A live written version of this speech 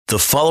The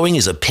following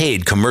is a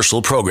paid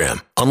commercial program.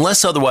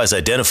 Unless otherwise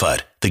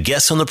identified, the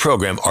guests on the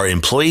program are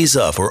employees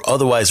of or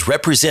otherwise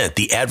represent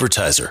the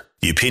advertiser.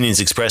 The opinions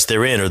expressed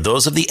therein are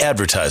those of the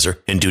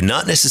advertiser and do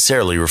not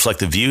necessarily reflect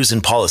the views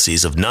and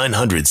policies of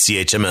 900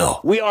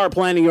 CHML. We are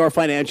planning your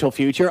financial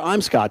future.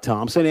 I'm Scott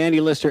Thompson.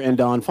 Andy Lister and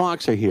Don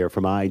Fox are here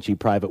from IG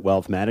Private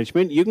Wealth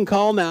Management. You can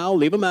call now,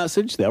 leave a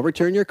message. They'll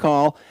return your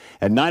call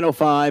at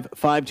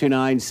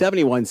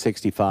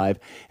 905-529-7165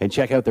 and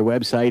check out their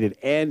website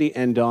at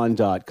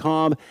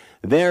andyanddon.com.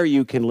 There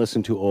you can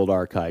listen to old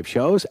archive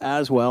shows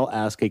as well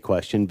ask a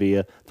question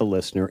via the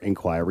listener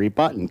inquiry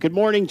button. Good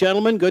morning,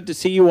 gentlemen. Good to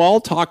see you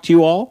all. Talk to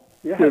you all.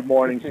 Yes. Good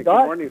morning, Scott. Good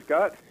morning,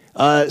 Scott.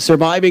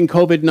 Surviving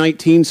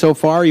COVID-19 so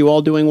far. Are you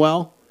all doing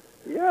well?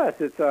 Yes,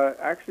 it's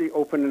actually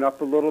opening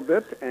up a little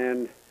bit,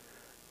 and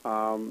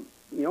on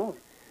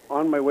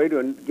my way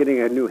to getting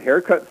a new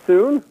haircut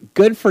soon.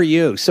 Good for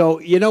you. So,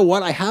 you know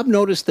what? I have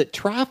noticed that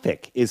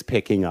traffic is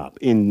picking up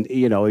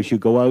as you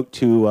go out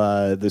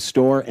to the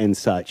store and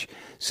such.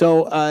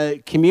 So,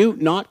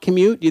 commute, not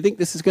commute, do you think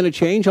this is going to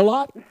change a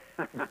lot?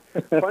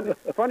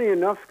 Funny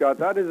enough, Scott,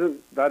 that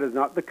is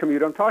not the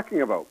commute I'm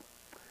talking about.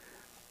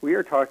 We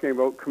are talking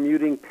about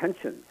commuting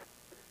pensions.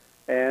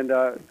 And,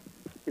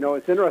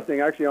 it's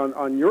interesting, actually,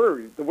 on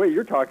the way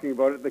you're talking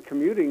about it, the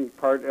commuting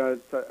part,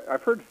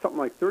 I've heard something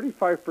like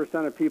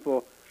 35% of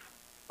people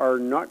are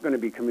not going to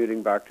be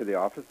commuting back to the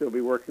office. They'll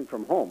be working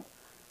from home.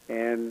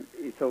 And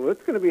so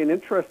it's going to be an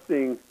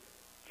interesting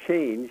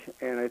change,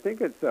 and I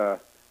think it's a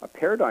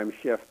paradigm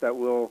shift that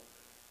will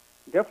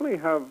definitely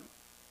have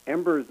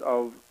embers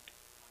of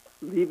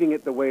leaving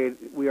it the way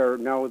we are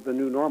now with the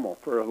new normal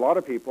for a lot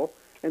of people,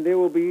 and they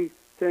will be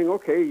saying,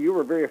 okay, you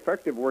were very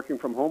effective working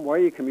from home. Why are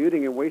you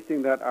commuting and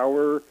wasting that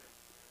hour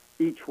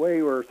each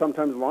way or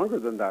sometimes longer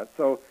than that?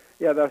 So,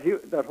 yeah,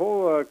 that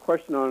whole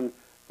question on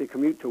the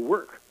commute to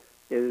work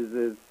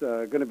is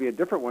going to be a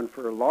different one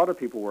for a lot of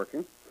people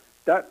working.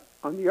 That,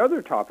 on the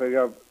other topic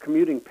of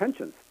commuting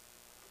pensions,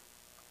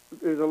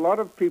 there's a lot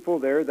of people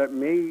there that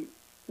may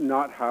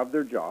not have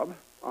their job,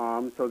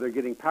 so they're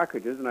getting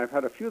packages, and I've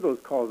had a few of those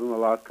calls in the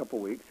last couple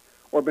of weeks,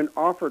 or been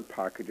offered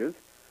packages,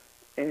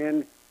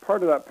 and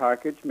part of that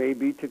package may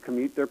be to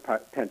commute their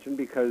pension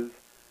because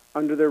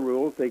under their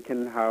rules they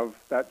can have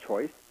that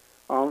choice.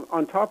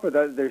 On top of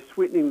that, they're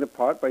sweetening the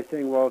pot by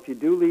saying, well, if you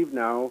do leave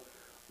now,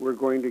 we're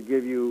going to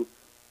give you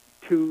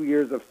 2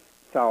 years of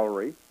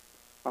salary,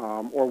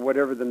 or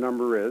whatever the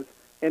number is.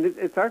 And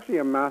it's actually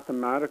a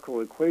mathematical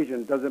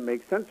equation. Does it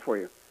make sense for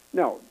you?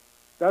 No,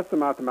 that's the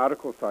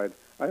mathematical side.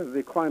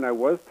 The client I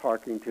was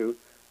talking to,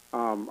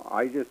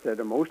 I just said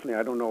emotionally,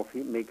 I don't know if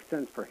it makes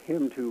sense for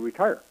him to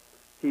retire.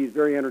 He's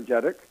very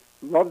energetic,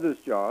 loves his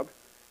job,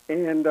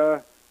 and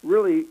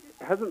really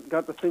hasn't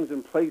got the things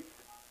in place,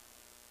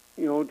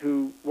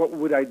 to what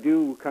would I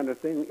do kind of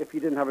thing if he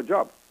didn't have a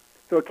job.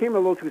 So it came a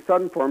little too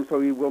sudden for him,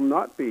 so he will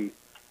not be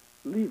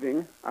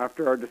leaving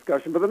after our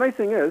discussion. But the nice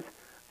thing is,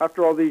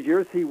 after all these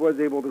years, he was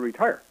able to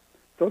retire.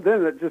 So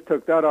then it just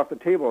took that off the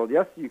table.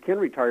 Yes, you can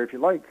retire if you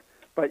like,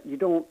 but you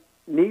don't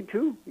need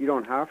to, you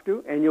don't have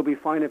to, and you'll be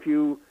fine if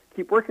you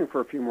keep working for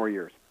a few more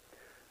years.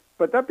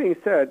 But that being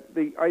said,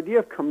 the idea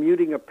of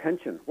commuting a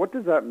pension, what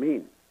does that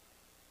mean?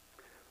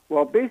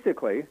 Well,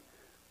 basically,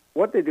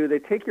 what they do, they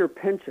take your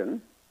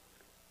pension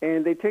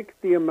and they take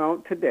the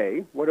amount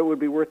today, what it would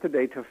be worth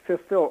today, to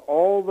fulfill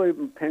all the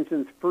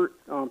pension's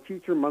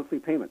future monthly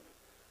payments.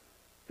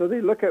 So they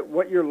look at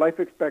what your life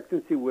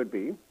expectancy would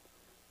be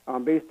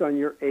based on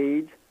your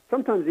age,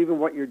 sometimes even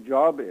what your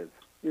job is.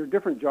 Your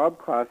different job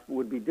class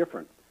would be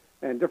different,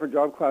 and different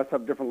job class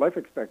have different life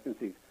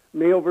expectancies,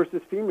 male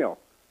versus female.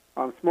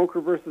 Smoker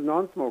versus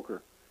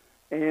non-smoker,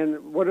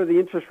 and what are the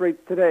interest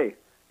rates today,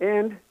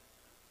 and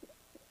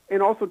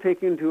also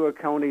take into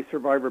account a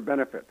survivor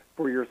benefit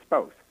for your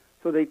spouse.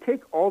 So they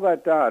take all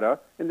that data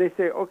and they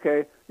say,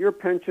 okay, your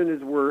pension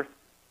is worth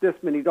this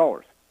many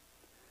dollars,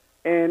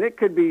 and it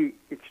could be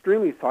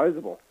extremely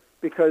sizable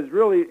because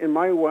really, in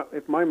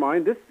my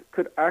mind, this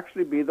could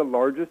actually be the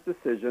largest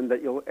decision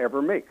that you'll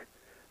ever make.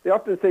 They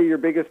often say your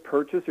biggest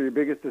purchase or your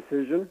biggest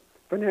decision,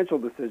 financial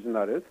decision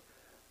that is,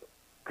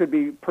 could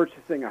be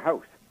purchasing a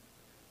house.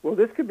 Well,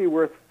 this could be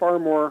worth far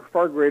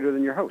greater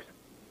than your house.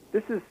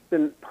 This has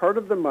been part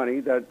of the money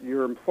that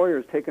your employer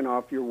has taken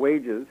off your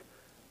wages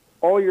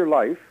all your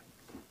life,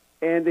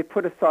 and they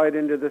put aside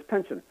into this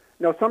pension.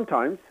 Now,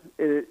 sometimes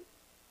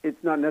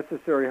it's not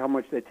necessarily how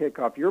much they take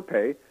off your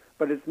pay,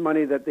 but it's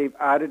money that they've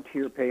added to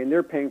your pay, and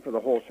they're paying for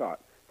the whole shot.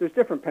 There's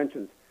different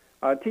pensions.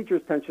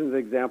 Teachers' pensions,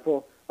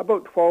 example,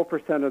 about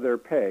 12% of their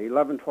pay,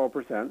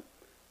 11-12%,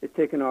 is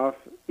taken off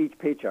each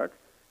paycheck,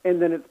 and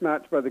then it's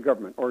matched by the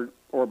government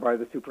or by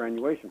the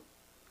superannuation.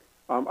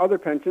 Other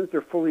pensions,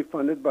 they're fully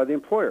funded by the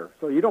employer,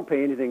 so you don't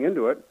pay anything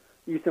into it.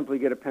 You simply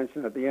get a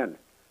pension at the end.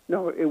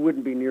 No, it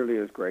wouldn't be nearly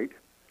as great,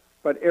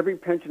 but every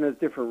pension has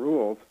different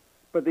rules.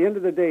 But at the end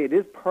of the day, it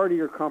is part of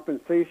your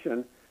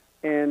compensation,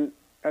 and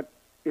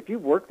if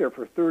you've worked there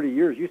for 30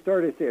 years, you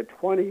started, say, at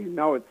 20,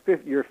 now it's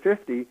 50, you're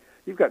 50,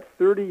 you've got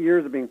 30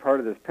 years of being part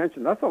of this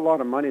pension. That's a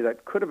lot of money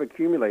that could have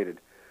accumulated.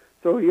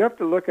 So you have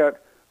to look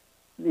at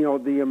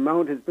the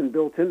amount has been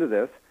built into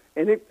this,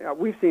 and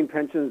we've seen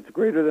pensions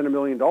greater than $1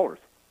 million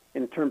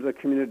in terms of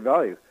commuted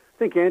value. I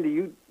think, Andy,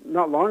 you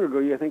not long ago,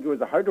 I think it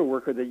was a hydro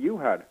worker that you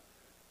had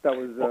that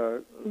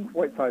was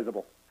quite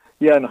sizable.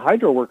 Yeah, and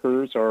hydro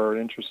workers are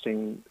an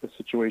interesting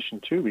situation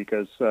too,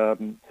 because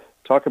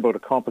talk about a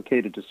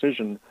complicated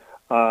decision.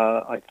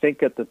 I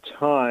think at the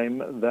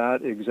time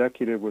that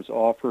executive was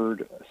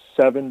offered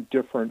 7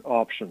 different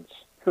options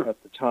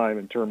at the time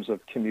in terms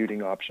of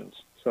commuting options.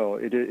 So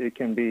it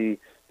can be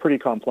pretty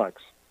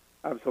complex.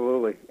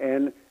 Absolutely.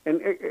 And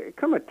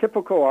kind of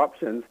typical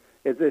options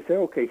is they say,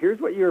 okay, here's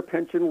what your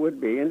pension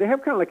would be. And they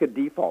have kind of like a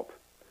default.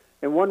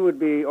 And one would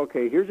be,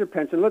 okay, here's your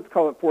pension. Let's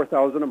call it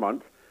 $4,000 a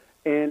month.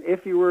 And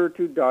if you were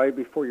to die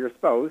before your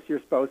spouse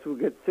will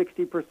get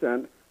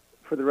 60%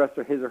 for the rest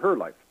of his or her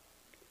life.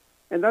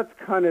 And that's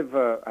kind of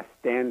a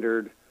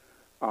standard,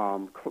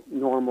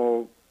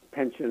 normal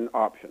pension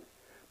option.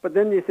 But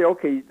then you say,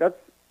 okay,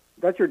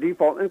 that's your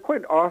default. And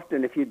quite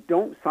often, if you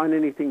don't sign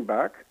anything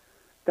back,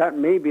 that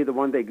may be the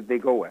one they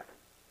go with.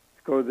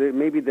 So it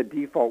may be the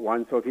default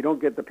one. So if you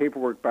don't get the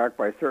paperwork back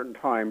by a certain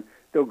time,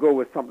 they'll go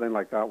with something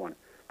like that one.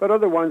 But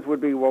other ones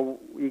would be, well,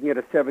 you can get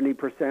a 70%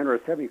 or a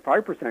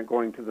 75%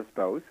 going to the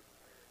spouse.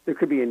 There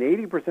could be an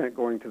 80%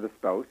 going to the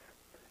spouse.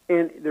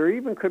 And there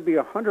even could be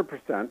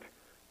 100%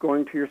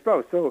 going to your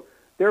spouse. So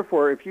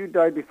therefore, if you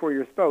died before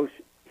your spouse,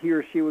 he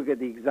or she would get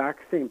the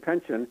exact same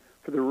pension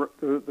for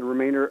the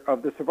remainder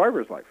of the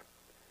survivor's life.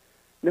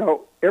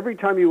 Now, every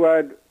time you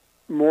add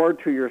more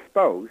to your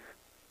spouse,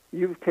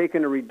 you've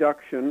taken a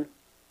reduction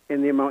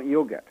in the amount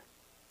you'll get.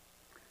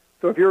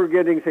 So if you're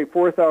getting, say,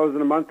 $4,000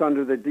 a month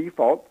under the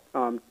default,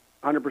 100%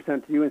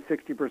 to you and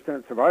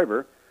 60%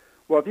 survivor,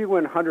 well, if you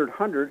went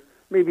 100,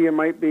 maybe it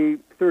might be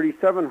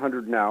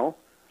 $3,700 now,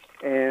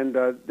 and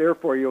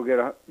therefore you'll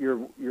get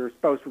your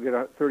spouse will get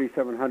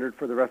 $3,700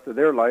 for the rest of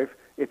their life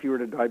if you were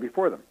to die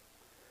before them.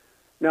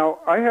 Now,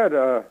 I had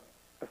a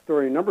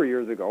story a number of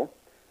years ago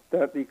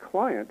that the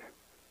client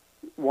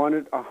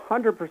wanted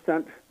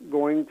 100%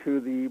 going to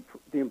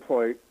the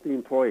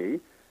employee,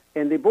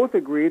 and they both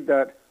agreed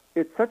that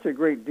it's such a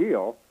great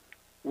deal,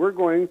 we're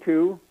going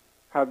to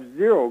have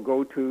 0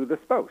 go to the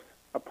spouse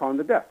upon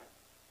the death.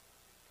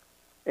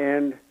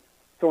 And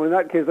so in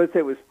that case, let's say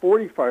it was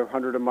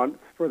 $4,500 a month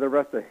for the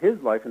rest of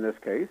his life in this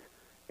case,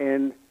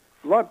 and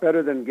a lot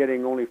better than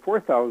getting only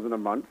 $4,000 a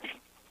month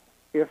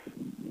if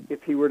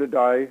he were to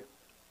die,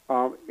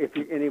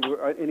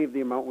 any of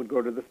the amount would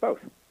go to the spouse.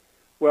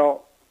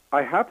 Well,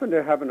 I happened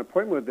to have an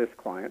appointment with this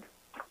client,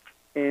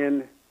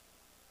 and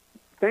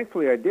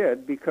thankfully I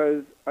did,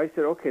 because I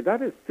said, okay,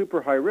 that is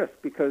super high risk,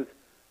 because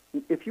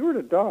if you were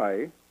to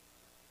die,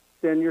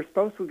 then your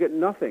spouse would get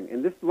nothing.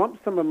 And this lump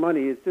sum of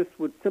money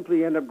would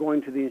simply end up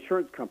going to the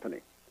insurance company.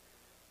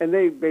 And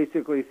they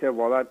basically said,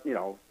 well,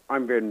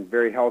 I've been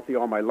very healthy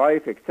all my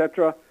life,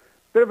 etc.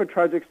 Bit of a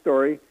tragic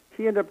story.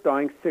 He ended up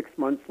dying 6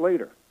 months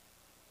later.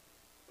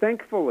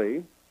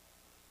 Thankfully,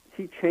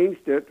 he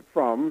changed it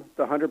from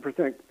the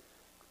 100%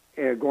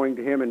 going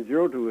to him and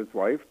 0 to his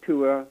wife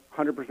to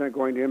 100%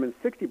 going to him and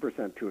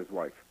 60% to his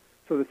wife.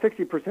 So the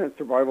 60%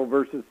 survival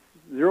versus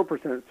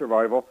 0%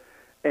 survival.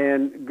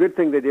 And good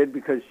thing they did,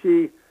 because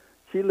she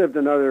lived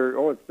another,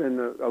 it's been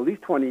at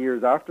least 20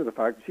 years after the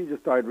fact. She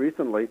just died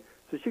recently.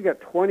 So she got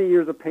 20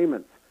 years of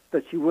payments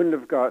that she wouldn't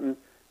have gotten,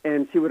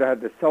 and she would have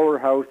had to sell her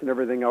house and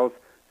everything else.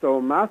 So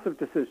a massive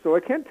decision. So I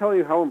can't tell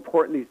you how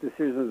important these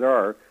decisions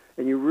are,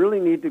 and you really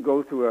need to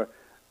go through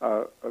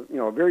a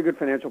very good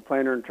financial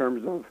planner in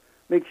terms of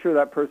make sure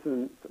that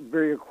person's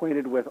very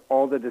acquainted with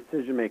all the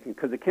decision making,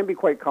 because it can be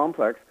quite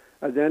complex,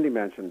 as Andy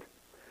mentioned.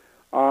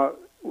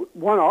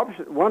 One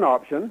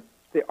option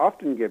they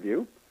often give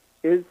you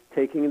is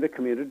taking the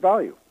commuted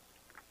value.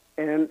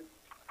 And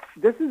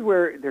this is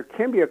where there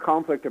can be a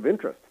conflict of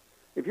interest.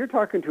 If you're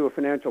talking to a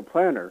financial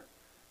planner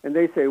and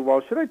they say,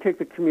 well, should I take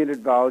the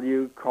commuted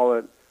value, call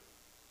it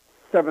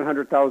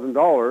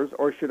 $700,000,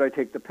 or should I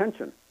take the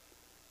pension?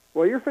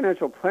 Well, your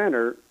financial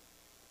planner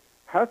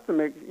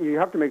you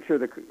have to make sure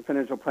the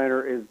financial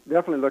planner is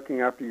definitely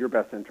looking after your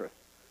best interest,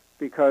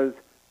 because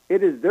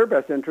it is their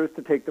best interest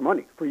to take the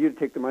money, for you to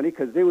take the money,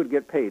 because they would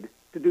get paid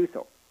to do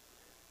so.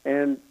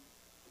 And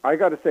I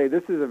got to say,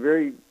 this is a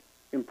very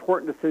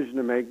important decision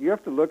to make. You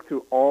have to look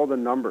through all the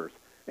numbers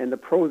and the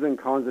pros and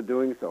cons of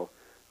doing so.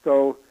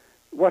 So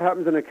what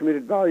happens in a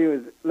commuted value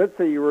is, let's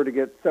say you were to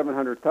get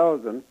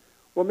 $700,000,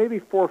 well,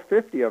 maybe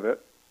 $450 of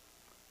it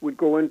would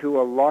go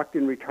into a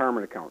locked-in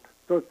retirement account.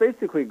 So it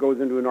basically goes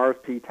into an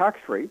RSP tax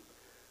rate,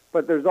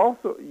 but there's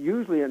also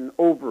usually an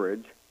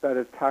overage that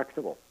is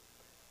taxable.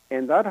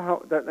 And that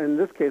in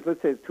this case,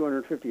 let's say it's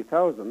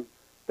 $250,000,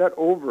 that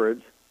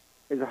overage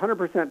is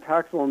 100%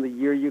 taxable in the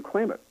year you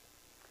claim it.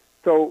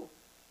 So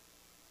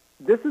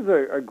this is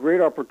a great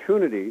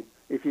opportunity,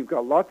 if you've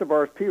got lots of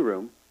RSP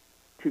room,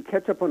 to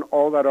catch up on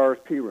all that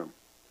RSP room.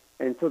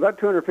 And so that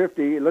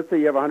 $250,000, let's say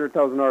you have $100,000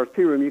 RSP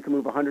room, you can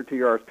move $100,000 to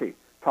your RSP,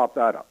 top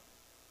that up.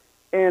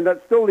 And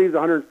that still leaves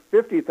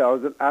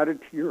 $150,000 added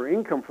to your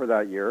income for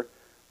that year,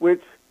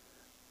 which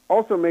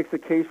also makes a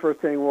case for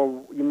saying,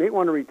 well, you may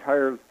want to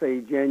retire,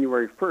 say,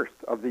 January 1st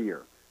of the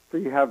year. So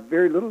you have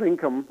very little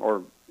income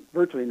or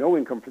virtually no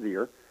income for the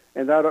year,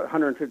 and that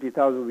 $150,000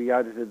 will be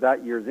added to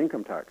that year's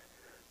income tax.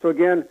 So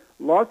again,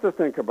 lots to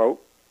think about.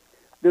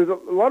 There's a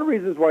lot of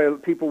reasons why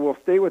people will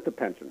stay with the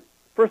pension.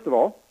 First of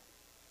all,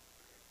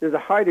 there's a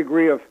high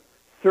degree of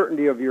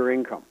certainty of your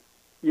income.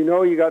 You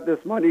know you got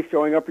this money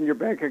showing up in your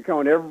bank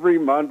account every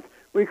month.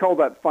 We call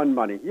that fun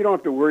money. You don't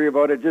have to worry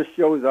about it. It just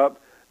shows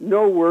up.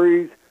 No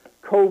worries.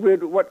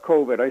 COVID, what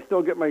COVID? I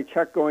still get my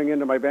check going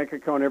into my bank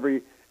account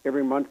every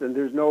month, and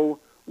there's no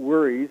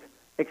worries,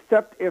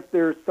 except if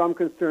there's some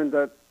concern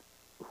that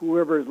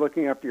whoever is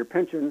looking after your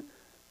pension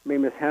may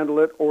mishandle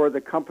it or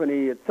the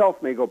company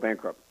itself may go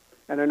bankrupt.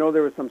 And I know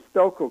there were some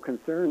Stelco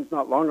concerns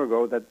not long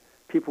ago that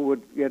people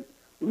would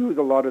lose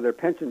a lot of their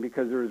pension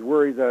because there was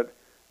worry that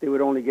they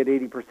would only get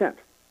 80%.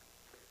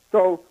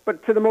 So,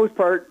 but to the most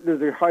part,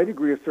 there's a high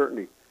degree of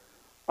certainty.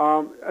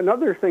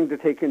 Another thing to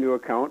take into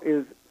account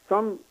is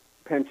some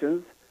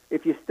pensions,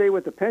 if you stay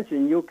with the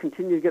pension, you'll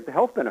continue to get the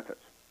health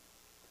benefits.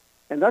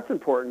 And that's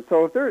important.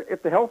 So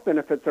if the health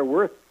benefits are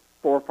worth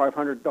 $400 or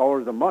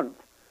 $500 a month,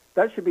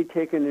 that should be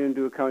taken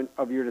into account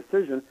of your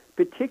decision,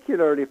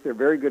 particularly if they're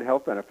very good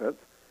health benefits.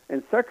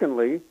 And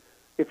secondly,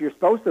 if your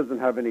spouse doesn't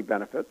have any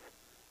benefits,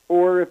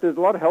 or if there's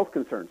a lot of health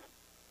concerns,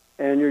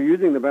 and you're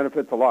using the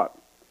benefits a lot.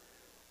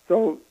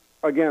 So,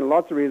 again,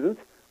 lots of reasons.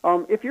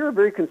 If you're a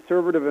very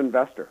conservative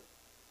investor,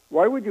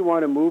 why would you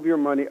want to move your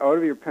money out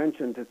of your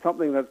pension to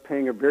something that's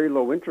paying a very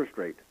low interest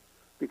rate?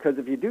 Because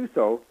if you do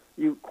so,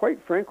 you, quite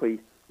frankly,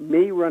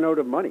 may run out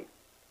of money.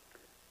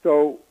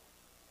 So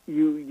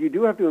you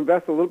do have to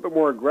invest a little bit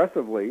more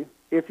aggressively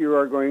if you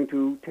are going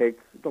to take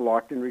the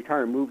locked-in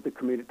retirement,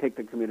 take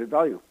the committed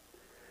value.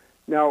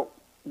 Now,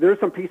 there's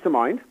some peace of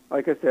mind,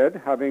 like I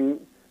said, having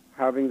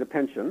the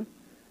pension.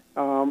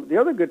 The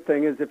other good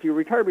thing is if you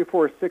retire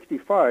before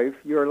 65,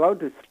 you're allowed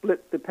to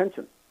split the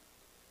pension.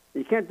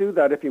 You can't do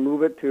that if you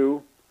move it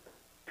to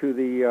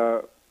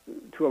a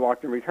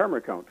locked-in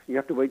retirement account. You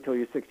have to wait till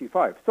you're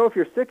 65. So if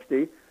you're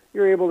 60,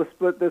 you're able to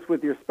split this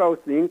with your spouse,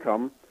 the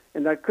income,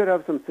 and that could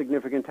have some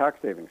significant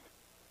tax savings.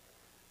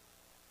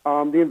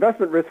 The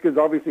investment risk is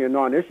obviously a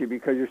non-issue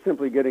because you're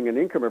simply getting an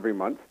income every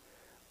month,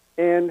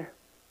 and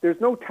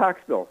there's no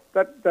tax bill.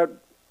 That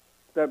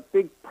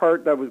big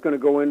part that was going to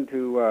go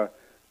into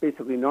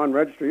basically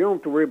non-register, you don't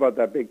have to worry about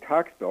that big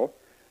tax bill.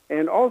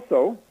 And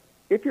also,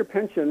 if your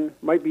pension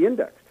might be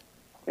indexed,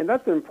 and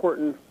that's an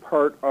important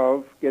part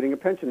of getting a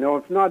pension. Now,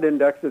 if it's not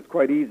indexed, it's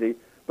quite easy.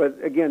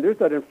 But again, there's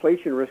that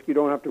inflation risk you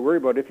don't have to worry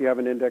about if you have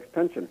an indexed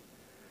pension.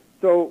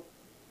 So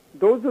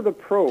those are the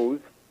pros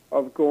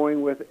of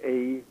going with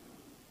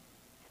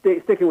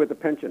sticking with the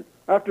pension.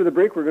 After the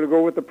break, we're going to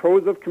go with the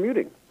pros of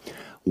commuting.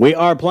 We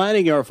are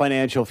planning your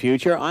financial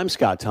future. I'm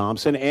Scott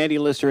Thompson. Andy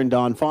Lister and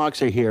Don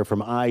Fox are here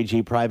from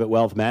IG Private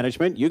Wealth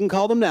Management. You can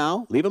call them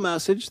now. Leave a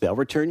message. They'll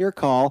return your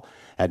call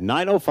at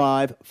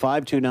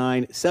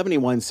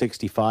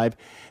 905-529-7165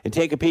 and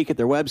take a peek at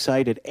their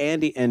website at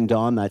Andy and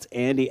Don. That's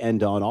Andy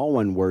and Don, all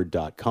one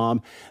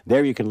word.com.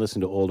 There you can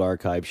listen to old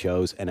archive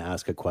shows and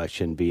ask a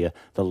question via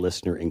the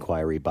listener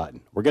inquiry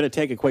button. We're going to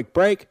take a quick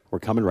break. We're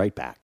coming right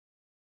back.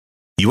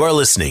 You are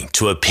listening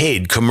to a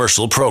paid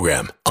commercial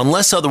program.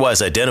 Unless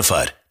otherwise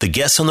identified, the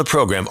guests on the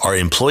program are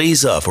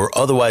employees of or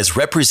otherwise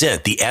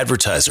represent the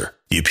advertiser.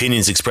 The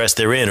opinions expressed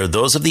therein are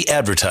those of the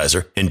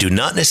advertiser and do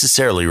not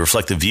necessarily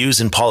reflect the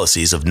views and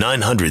policies of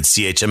 900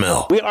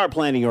 CHML. We are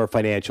planning your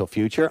financial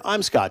future.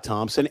 I'm Scott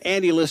Thompson.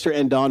 Andy Lister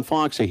and Don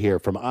Fox are here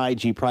from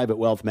IG Private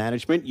Wealth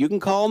Management. You can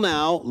call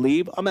now,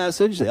 leave a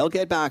message. They'll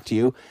get back to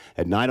you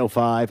at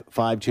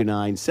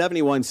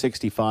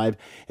 905-529-7165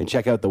 and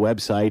check out the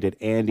website at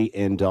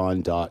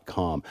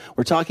andyanddon.com.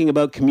 We're talking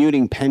about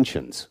commuting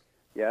pensions.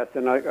 Yes,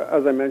 and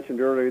as I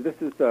mentioned earlier,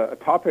 this is a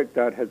topic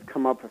that has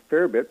come up a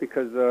fair bit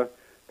because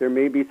there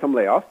may be some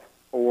layoffs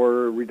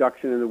or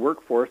reduction in the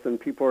workforce, and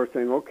people are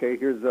saying, okay,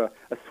 here's a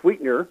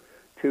sweetener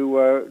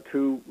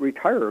to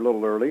retire a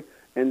little early,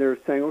 and they're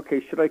saying,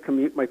 okay, should I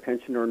commute my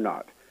pension or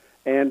not?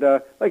 And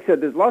like I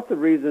said, there's lots of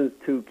reasons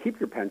to keep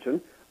your pension.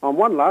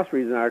 One last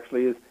reason,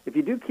 actually, is if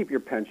you do keep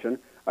your pension,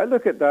 I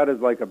look at that as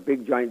like a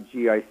big, giant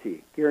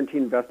GIC,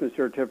 Guaranteed Investment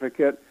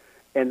Certificate,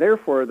 and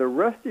therefore the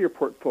rest of your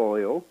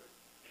portfolio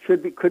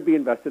could be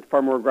invested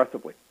far more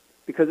aggressively,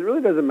 because it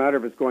really doesn't matter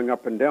if it's going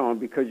up and down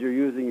because you're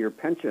using your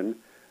pension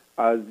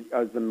as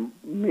a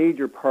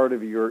major part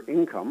of your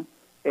income,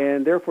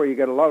 and therefore you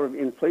get a lot of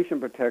inflation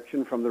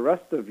protection from the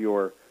rest of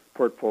your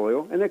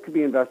portfolio, and it could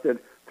be invested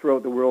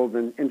throughout the world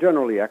in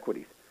generally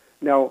equities.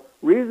 Now,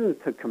 reasons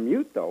to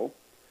commute, though,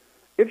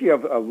 if you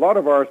have a lot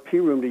of RSP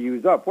room to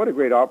use up, what a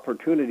great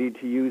opportunity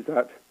to use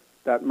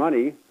that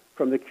money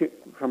from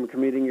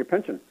commuting your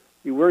pension.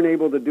 You weren't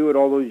able to do it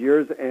all those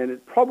years, and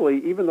it probably,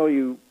 even though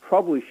you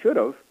probably should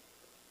have,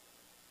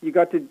 you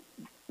got to,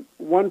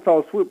 one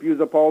fell swoop,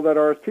 use up all that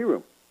RSP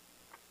room.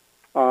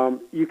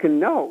 You can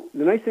now,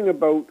 the nice thing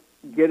about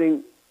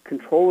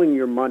controlling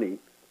your money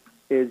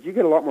is you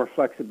get a lot more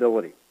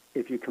flexibility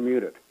if you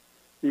commute it.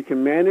 You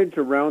can manage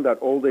around that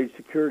old age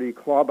security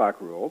clawback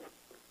rules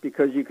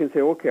because you can say,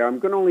 okay, I'm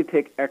going to only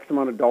take X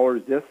amount of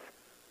dollars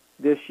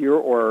this year,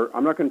 or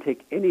I'm not going to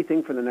take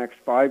anything for the next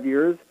 5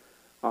 years.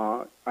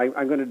 I'm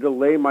going to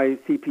delay my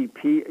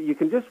CPP. You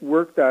can just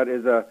work that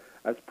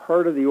as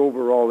part of the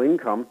overall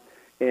income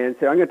and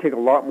say, I'm going to take a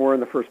lot more in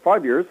the first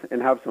 5 years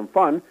and have some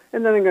fun,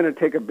 and then I'm going to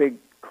take a big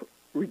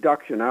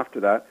reduction after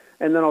that,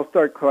 and then I'll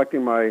start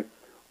collecting my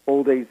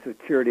old age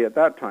security at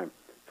that time.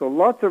 So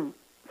lots of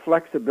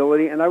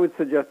flexibility, and I would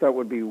suggest that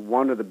would be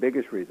one of the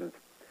biggest reasons.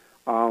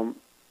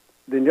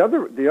 Then the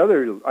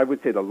other, I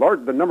would say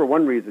the number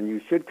one reason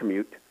you should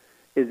commute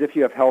is if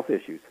you have health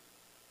issues.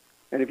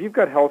 And if you've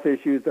got health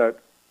issues that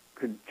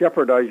could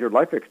jeopardize your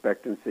life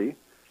expectancy,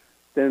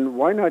 then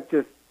why not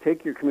just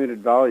take your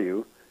commuted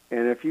value,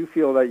 and if you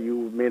feel that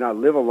you may not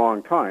live a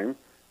long time,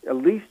 at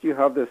least you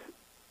have this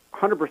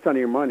 100% of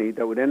your money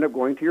that would end up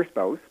going to your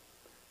spouse,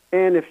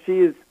 and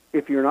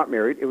if you're not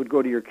married, it would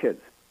go to your kids.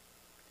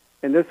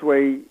 And this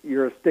way,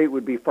 your estate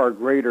would be far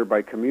greater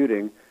by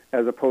commuting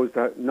as opposed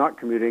to not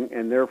commuting,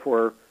 and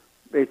therefore,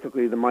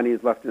 basically, the money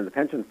is left in the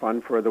pension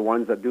fund for the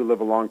ones that do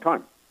live a long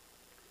time.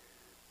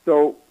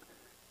 So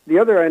the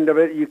other end of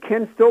it, you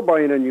can still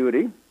buy an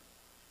annuity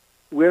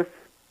with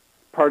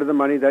part of the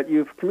money that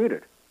you've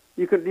commuted.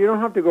 You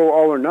don't have to go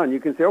all or none. You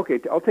can say, okay,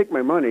 I'll take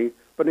my money,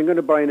 but I'm going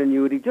to buy an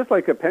annuity just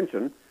like a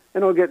pension,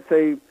 and I'll get,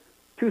 say,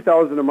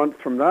 $2,000 a month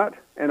from that,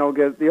 and I'll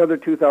get the other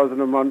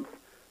 $2,000 a month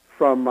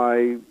from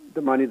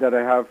the money that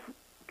I have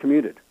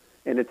commuted,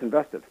 and it's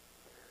invested.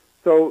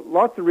 So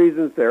lots of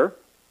reasons there.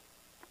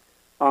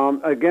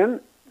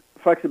 Again,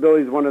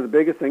 flexibility is one of the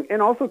biggest things,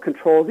 and also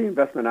control the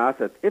investment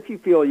assets. If you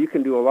feel you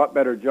can do a lot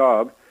better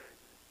job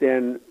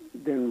than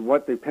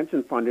what the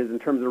pension fund is in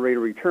terms of rate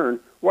of return,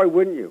 why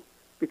wouldn't you?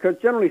 Because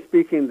generally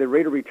speaking, the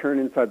rate of return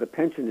inside the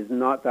pension is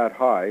not that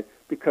high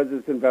because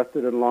it's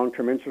invested at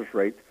long-term interest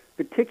rates,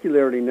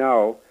 particularly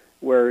now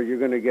where you're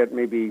going to get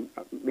maybe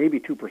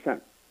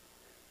 2%.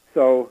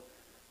 So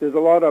there's a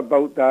lot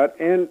about that,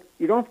 and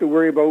you don't have to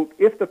worry about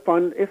if the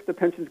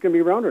pension is going to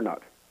be around or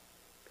not.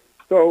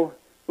 So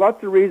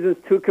lots of reasons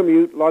to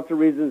commute, lots of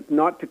reasons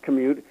not to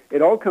commute.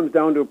 It all comes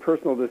down to a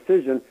personal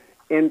decision,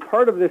 and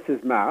part of this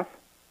is math,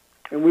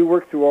 and we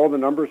work through all the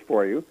numbers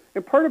for you,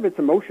 and part of it's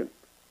emotion.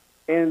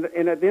 And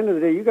at the end of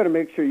the day, you've got to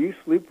make sure you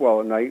sleep well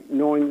at night,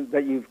 knowing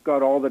that you've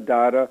got all the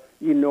data,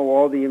 you know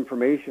all the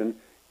information.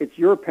 It's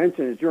your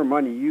pension, it's your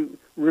money. You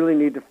really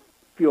need to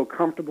feel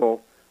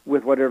comfortable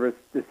with whatever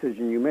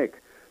decision you make.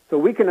 So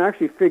we can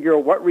actually figure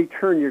out what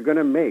return you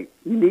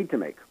need to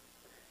make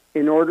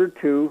in order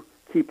to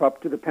keep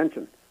up to the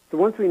pension. So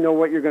once we know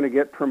what you're going to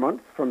get per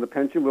month from the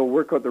pension, we'll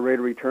work out the rate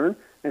of return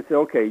and say,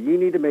 okay, you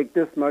need to make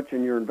this much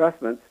in your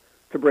investments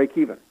to break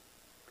even.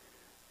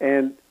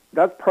 And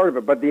that's part of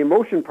it. But the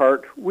emotion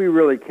part, we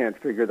really can't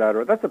figure that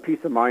out. That's a peace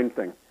of mind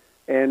thing.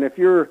 And if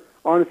you're,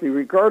 honestly,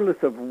 regardless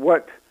of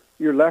what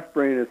your left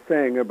brain is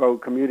saying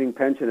about commuting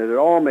pension, it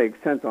all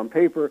makes sense on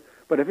paper,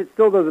 but if it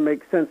still doesn't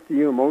make sense to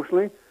you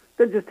emotionally,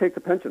 then just take the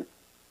pension.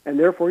 And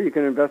therefore, you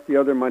can invest the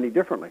other money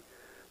differently.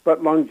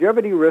 But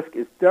longevity risk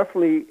is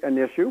definitely an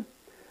issue.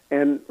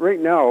 And right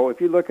now, if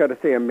you look at,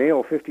 say, a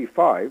male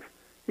 55,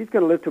 he's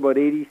going to live to about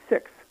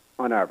 86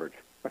 on average.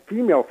 A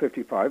female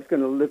 55 is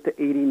going to live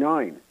to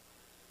 89.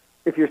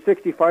 If you're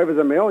 65 as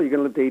a male, you're going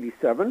to live to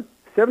 87.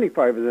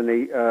 75 as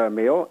a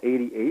male,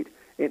 88.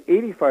 And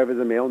 85 as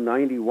a male,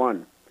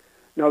 91.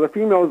 Now, the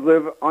females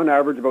live, on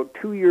average, about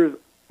 2 years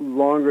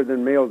longer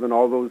than males in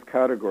all those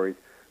categories.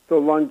 So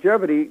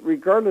longevity,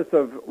 regardless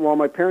of, well,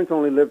 my parents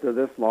only lived to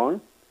this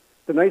long,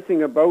 the nice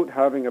thing about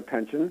having a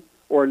pension,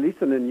 or at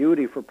least an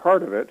annuity for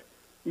part of it,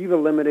 you've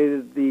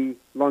eliminated the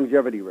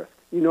longevity risk.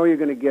 You know you're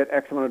going to get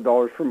X amount of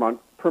dollars per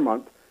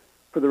month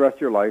for the rest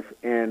of your life,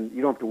 and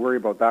you don't have to worry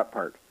about that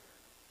part.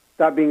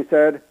 That being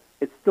said,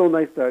 it's still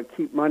nice to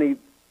keep money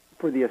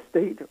for the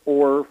estate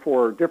or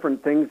for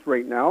different things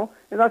right now,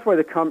 and that's why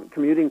the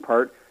commuting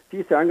part, if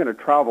you say, I'm going to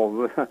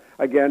travel,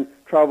 again,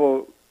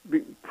 travel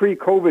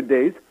pre-COVID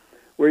days,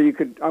 where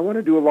I want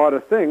to do a lot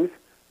of things,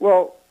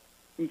 well,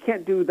 you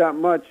can't do that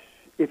much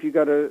if you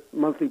got a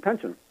monthly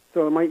pension.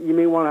 So you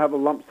may want to have a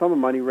lump sum of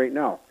money right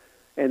now,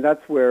 and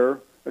that's where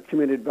a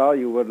commuted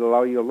value would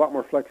allow you a lot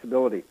more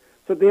flexibility.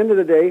 So at the end of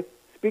the day,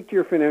 speak to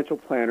your financial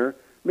planner,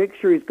 make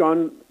sure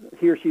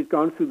he or she's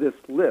gone through this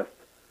list,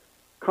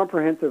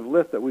 comprehensive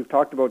list that we've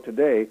talked about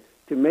today,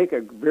 to make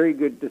a very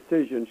good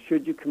decision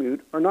should you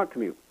commute or not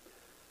commute.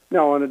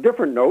 Now, on a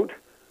different note,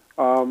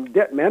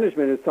 debt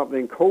management is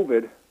something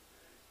COVID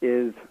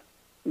is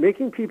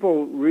making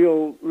people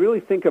really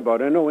think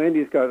about. I know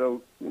Andy's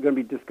going to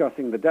be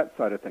discussing the debt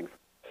side of things.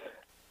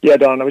 Yeah,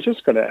 Don, I was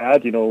just going to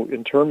add,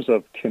 in terms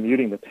of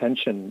commuting the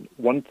pension,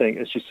 one thing,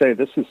 as you say,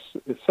 this is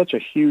such a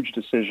huge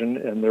decision,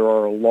 and there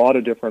are a lot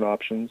of different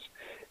options,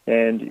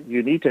 and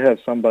you need to have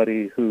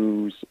somebody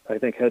who's, I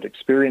think, had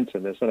experience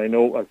in this. And I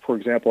know, for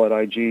example, at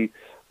IG,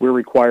 we're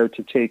required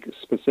to take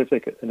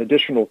an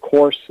additional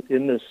course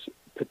in this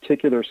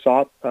particular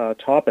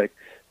topic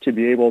to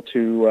be able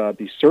to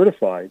be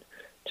certified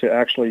to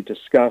actually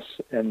discuss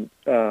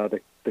the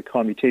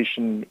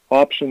commutation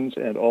options,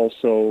 and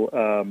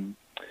also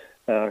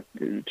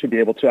to be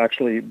able to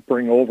actually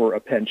bring over a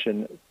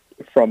pension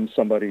from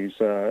somebody's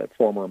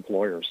former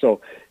employer.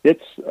 So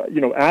it's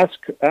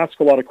ask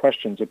a lot of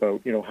questions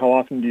about how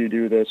often do you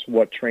do this,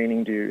 what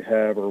training do you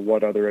have, or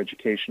what other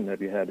education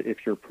have you had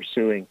if you're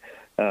pursuing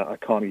a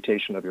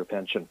commutation of your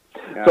pension.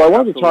 Yeah, so I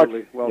wanted to talk.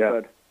 Well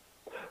said.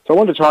 So I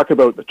wanted to talk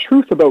about the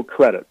truth about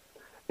credit,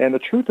 and the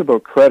truth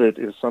about credit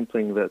is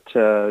something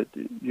that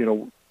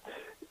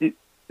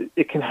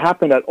it can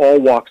happen at all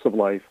walks of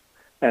life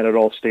and at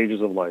all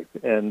stages of life,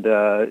 and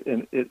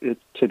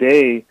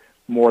today,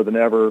 more than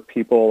ever,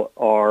 people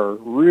are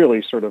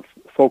really sort of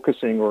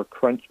focusing or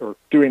crunching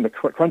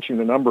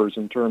the numbers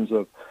in terms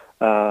of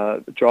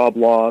job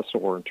loss,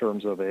 or in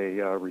terms of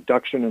a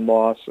reduction in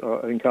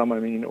income,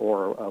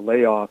 or a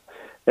layoff.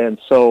 And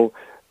so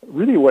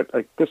really what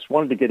I just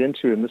wanted to get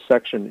into in this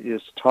section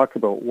is to talk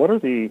about what are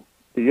the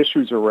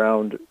issues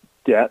around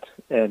debt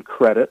and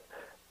credit,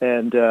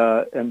 and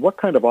what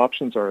kind of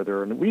options are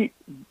there. And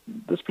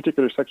this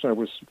particular section, I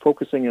was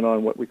focusing in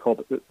on what we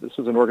call, this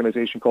is an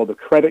organization called the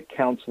Credit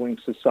Counseling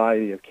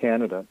Society of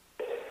Canada.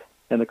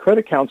 And the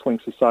Credit Counseling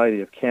Society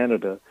of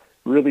Canada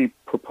really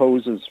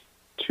proposes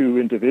to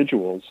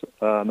individuals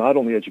not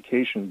only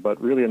education,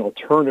 but really an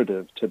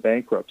alternative to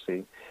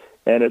bankruptcy.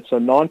 And it's a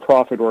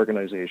nonprofit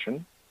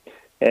organization.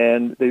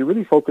 And they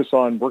really focus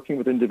on working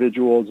with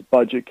individuals,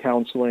 budget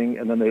counseling,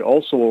 and then they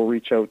also will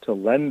reach out to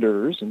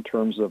lenders in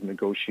terms of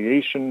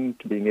negotiation,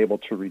 to being able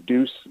to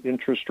reduce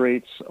interest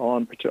rates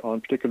on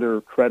particular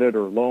credit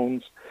or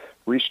loans,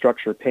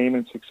 restructure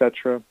payments,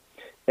 etc.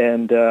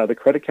 And the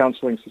Credit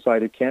Counseling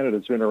Society of Canada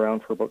has been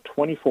around for about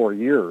 24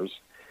 years,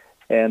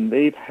 and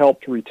they've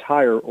helped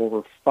retire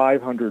over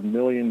 $500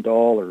 million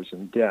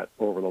in debt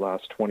over the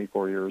last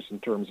 24 years in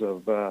terms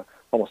of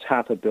almost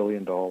 $500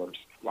 million.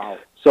 Wow.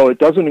 So it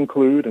doesn't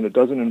include, and it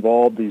doesn't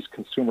involve these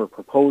consumer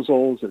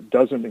proposals. It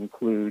does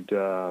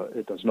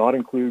not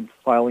include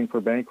filing for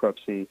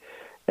bankruptcy.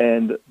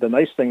 And the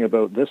nice thing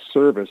about this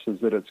service is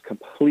that it's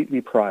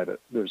completely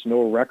private. There's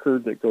no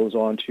record that goes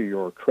on to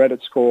your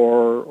credit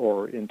score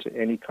or into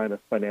any kind of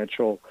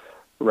financial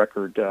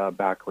record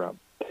background.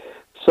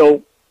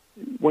 So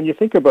when you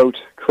think about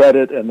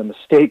credit and the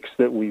mistakes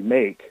that we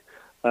make,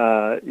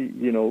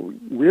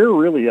 we're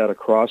really at a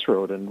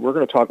crossroad, and we're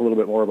going to talk a little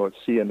bit more about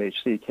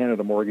CMHC,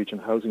 Canada Mortgage and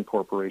Housing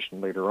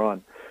Corporation, later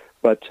on.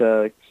 But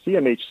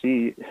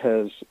CMHC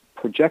has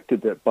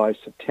projected that by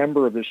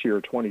September of this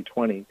year,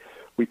 2020,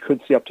 we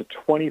could see up to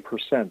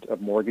 20% of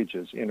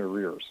mortgages in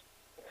arrears.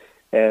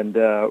 And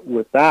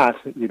with that,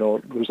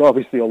 there's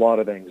obviously a lot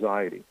of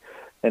anxiety.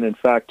 And in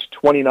fact,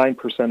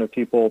 29% of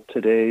people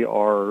today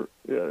are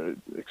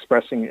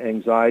expressing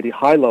anxiety,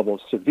 high levels,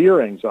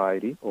 severe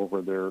anxiety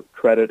over their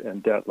credit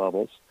and debt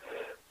levels.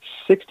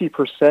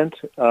 60%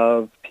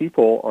 of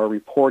people are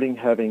reporting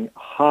having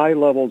high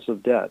levels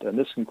of debt, and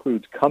this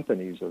includes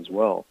companies as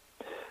well.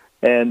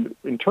 And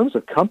in terms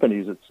of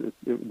companies,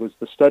 it was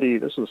the study.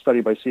 This was a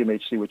study by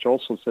CMHC, which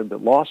also said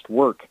that lost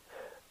work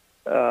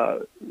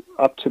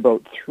up to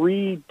about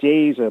 3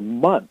 days a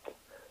month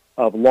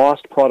of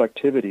lost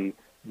productivity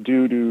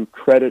due to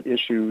credit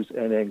issues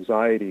and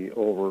anxiety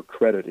over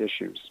credit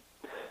issues.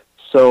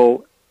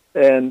 So,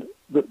 and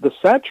the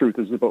sad truth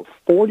is about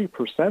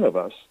 40% of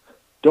us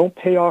don't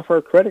pay off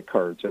our credit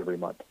cards every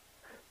month,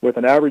 with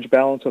an average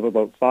balance of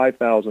about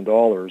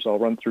 $5,000. I'll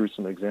run through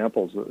some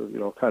examples,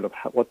 kind of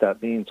what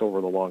that means over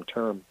the long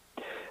term.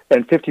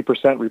 And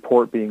 50%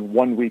 report being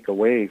 1 week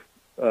away.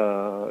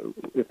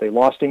 If they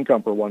lost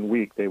income for 1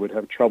 week, they would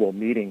have trouble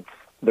meeting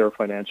their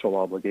financial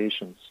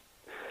obligations.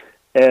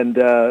 And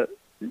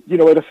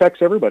it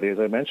affects everybody, as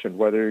I mentioned,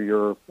 whether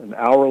you're an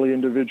hourly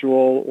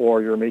individual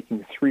or you're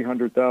making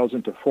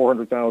 $300,000 to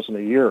 $400,000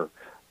 a year.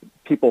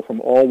 People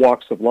from all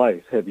walks of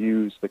life have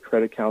used the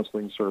Credit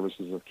Counseling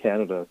Services of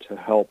Canada to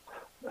help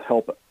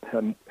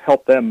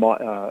them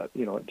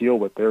deal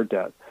with their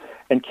debt.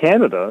 And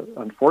Canada,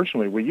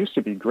 unfortunately, we used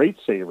to be great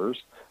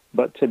savers,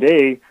 but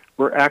today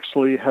we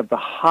actually have the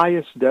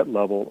highest debt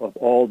level of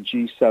all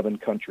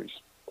G7 countries.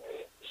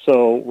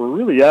 So we're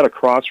really at a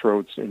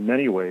crossroads in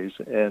many ways,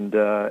 and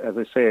as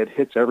I say, it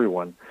hits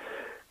everyone.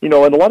 And a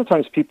lot of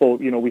times people,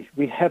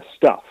 we have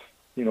stuff.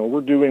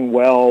 We're doing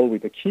well,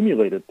 we've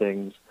accumulated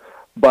things,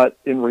 but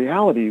in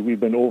reality, we've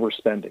been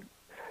overspending.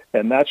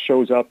 And that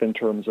shows up in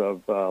terms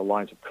of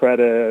lines of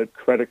credit,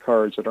 credit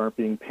cards that aren't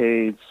being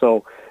paid.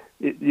 So,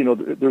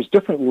 there's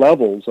different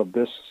levels of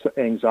this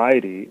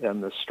anxiety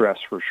and the stress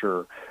for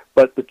sure.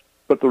 But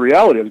the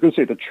reality, I was going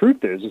to say, the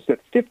truth is that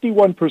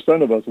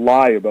 51% of us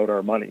lie about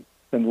our money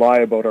and lie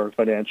about our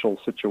financial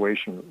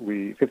situation.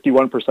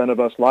 51% of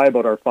us lie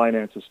about our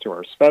finances to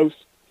our spouse.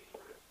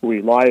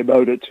 We lie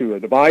about it to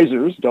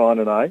advisors, Don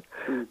and I,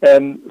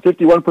 and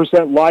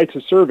 51% lie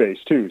to surveys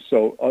too.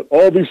 So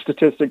all these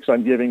statistics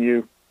I'm giving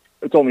you,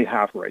 it's only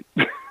half right.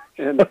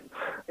 and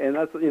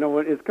that's,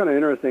 it's kind of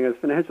interesting. As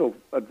financial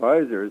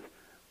advisors,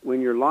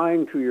 when you're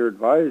lying to your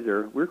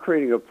advisor, we're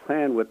creating a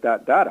plan with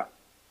that data.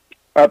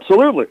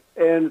 Absolutely.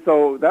 And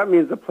so that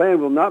means the plan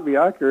will not be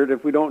accurate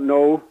if we don't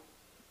know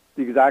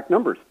the exact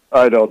numbers.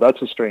 I know,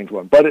 that's a strange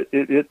one. But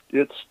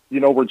it's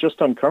we're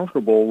just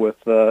uncomfortable with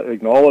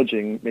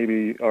acknowledging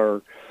maybe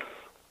our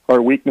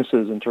our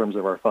weaknesses in terms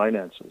of our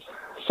finances.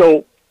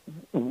 So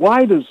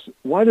why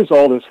does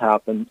all this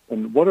happen,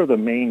 and what are the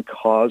main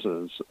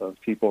causes of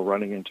people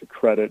running into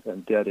credit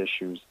and debt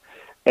issues?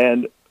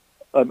 And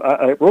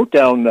I wrote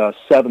down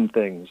 7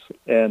 things,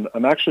 and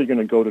I'm actually going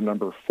to go to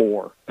number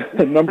 4.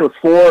 number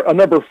four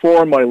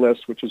on my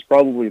list, which is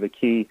probably the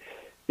key,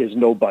 is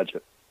no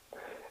budget.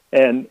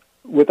 And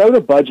without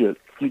a budget,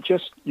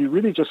 you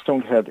really just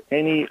don't have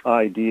any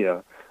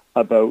idea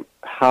about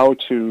how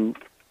to,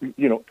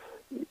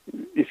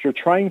 if you're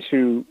trying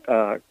to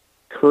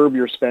curb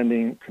your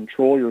spending,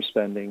 control your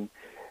spending,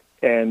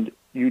 and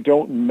you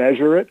don't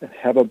measure it and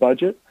have a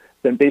budget,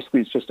 then basically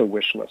it's just a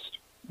wish list.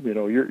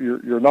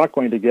 You're not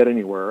going to get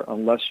anywhere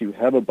unless you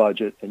have a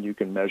budget and you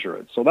can measure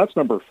it. So that's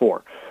number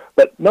 4.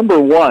 But number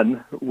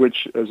 1,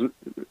 which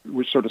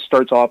sort of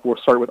starts off, we'll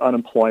start with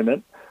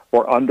unemployment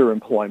or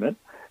underemployment.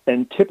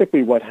 And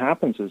typically what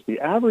happens is the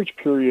average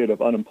period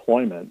of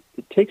unemployment,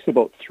 it takes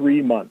about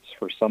 3 months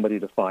for somebody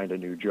to find a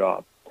new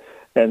job.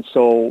 And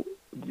so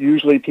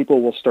usually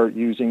people will start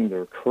using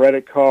their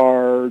credit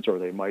cards, or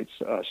they might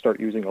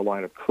start using a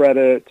line of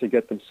credit to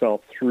get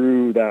themselves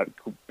through that,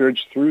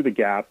 bridge through the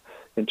gap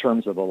in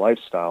terms of a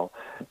lifestyle.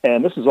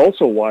 And this is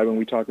also why when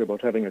we talk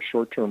about having a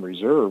short-term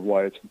reserve,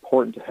 why it's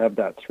important to have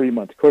that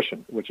 3-month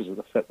cushion, which is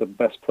the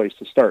best place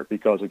to start.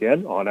 Because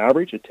again, on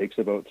average, it takes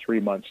about 3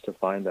 months to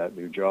find that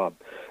new job.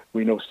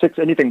 We know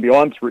anything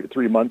beyond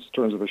 3 months in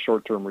terms of a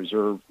short-term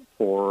reserve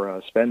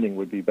for spending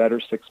would be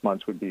better. 6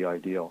 months would be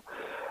ideal.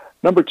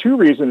 Number 2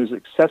 reason is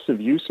excessive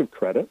use of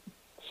credit.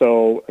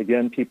 So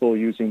again, people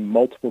using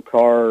multiple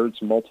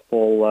cards,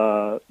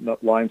 multiple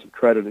lines of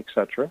credit,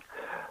 etc.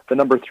 The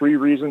number 3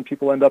 reason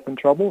people end up in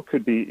trouble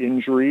could be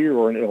injury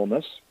or an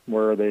illness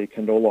where they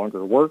can no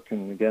longer work.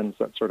 And again,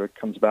 that sort of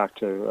comes back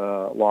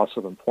to loss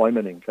of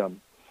employment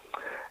income.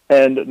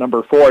 And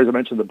number 4, as I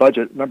mentioned, the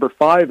budget. Number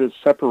 5 is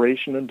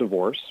separation and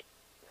divorce.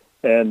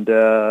 And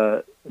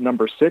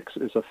number 6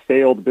 is a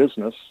failed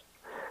business.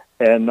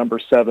 And number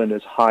 7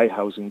 is high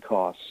housing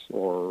costs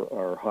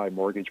or high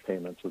mortgage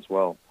payments as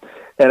well.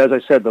 And as I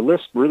said, the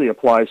list really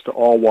applies to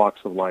all walks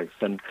of life.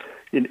 And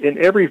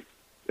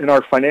in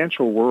our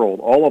financial world,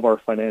 all of our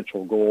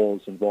financial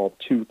goals involve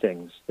 2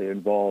 things. They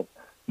involve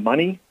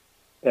money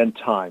and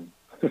time.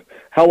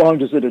 How long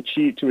does it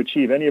to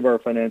achieve any of our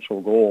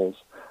financial goals?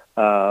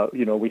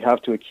 We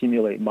have to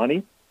accumulate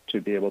money to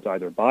be able to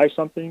either buy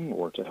something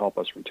or to help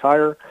us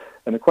retire.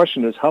 And the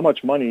question is, how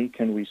much money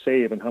can we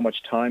save and how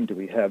much time do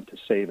we have to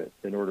save it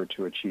in order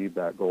to achieve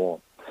that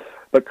goal?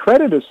 But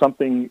credit is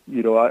something,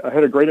 I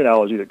had a great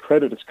analogy that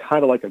credit is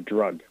kind of like a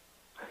drug.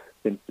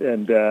 And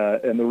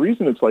the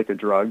reason it's like a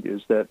drug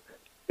is that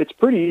it's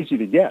pretty easy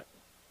to get,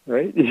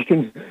 right? You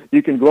can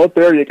go out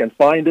there, you can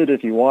find it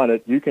if you want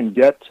it. You can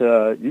get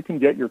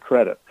your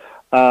credit.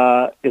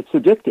 It's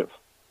addictive,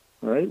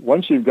 right?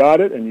 Once you've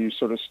got it and you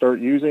sort of start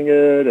using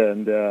it,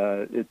 and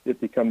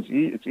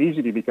it's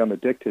easy to become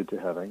addicted to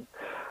having.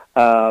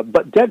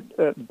 But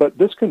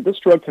this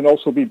drug can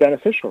also be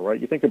beneficial, right?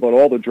 You think about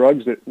all the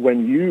drugs that,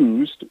 when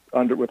used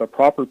with a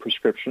proper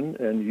prescription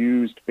and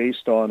used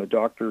based on a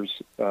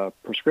doctor's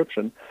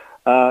prescription,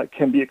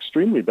 can be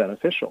extremely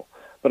beneficial.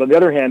 But on the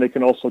other hand, it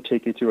can also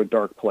take you to a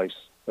dark place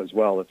as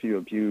well if you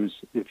abuse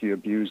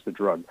the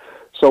drug.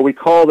 So we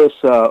call this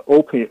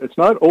opium. It's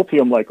not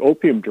opium like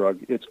opium drug.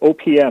 It's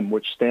OPM,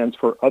 which stands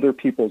for other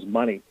people's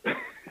money.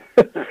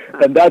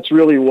 And that's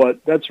really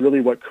what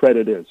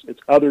credit is. It's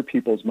other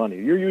people's money.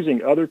 You're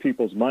using other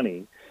people's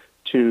money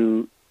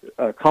to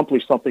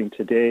accomplish something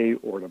today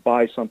or to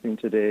buy something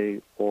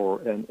today,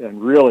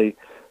 and really.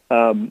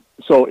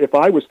 So if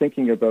I was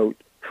thinking about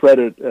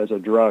credit as a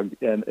drug,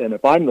 and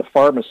if I'm the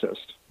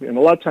pharmacist, and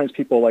a lot of times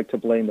people like to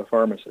blame the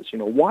pharmacist.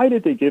 Why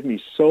did they give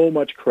me so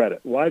much credit?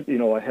 Why,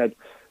 I had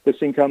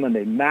this income and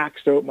they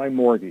maxed out my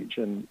mortgage,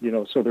 and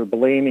so they're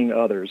blaming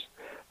others.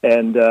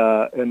 And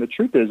the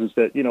truth is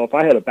that if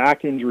I had a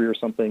back injury or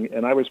something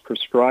and I was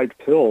prescribed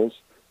pills,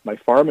 my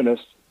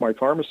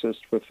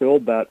pharmacist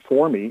fulfilled that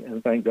for me,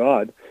 and thank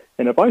God.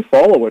 And if I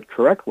follow it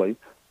correctly,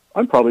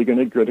 I'm probably going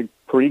to get a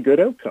pretty good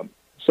outcome.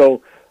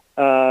 So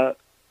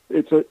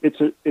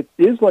it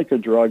is like a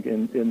drug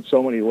in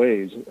so many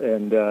ways,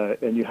 and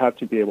you have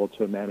to be able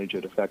to manage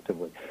it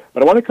effectively.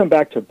 But I want to come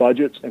back to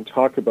budgets and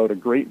talk about a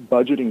great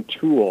budgeting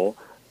tool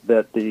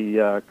that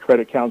the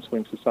Credit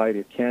Counseling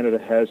Society of Canada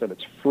has, and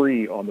it's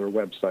free on their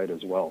website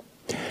as well.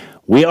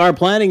 We are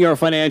planning your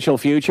financial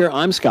future.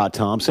 I'm Scott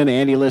Thompson.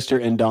 Andy Lister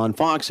and Don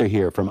Fox are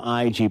here from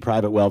IG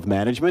Private Wealth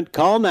Management.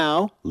 Call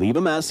now. Leave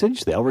a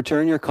message. They'll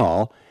return your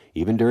call,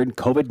 even during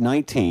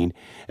COVID-19,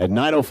 at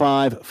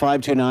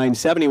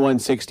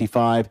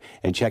 905-529-7165,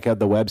 and check out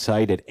the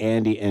website at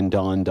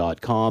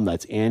andyanddon.com.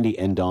 That's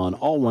andyanddon,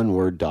 all one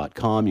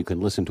word.com. You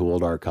can listen to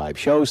old archive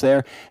shows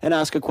there and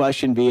ask a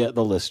question via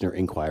the listener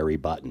inquiry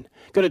button.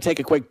 Going to take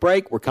a quick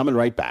break. We're coming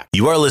right back.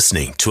 You are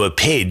listening to a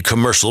paid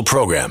commercial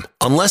program.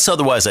 Unless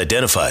otherwise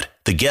identified,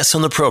 the guests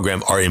on the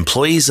program are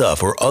employees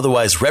of or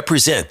otherwise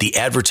represent the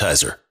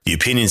advertiser. The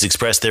opinions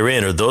expressed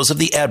therein are those of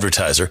the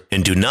advertiser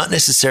and do not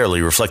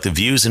necessarily reflect the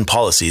views and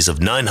policies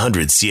of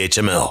 900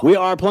 CHML. We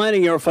are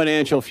planning your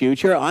financial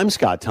future. I'm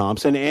Scott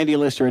Thompson. Andy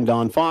Lister and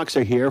Don Fox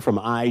are here from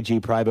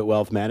IG Private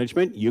Wealth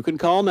Management. You can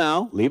call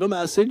now, leave a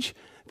message.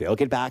 They'll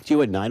get back to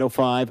you at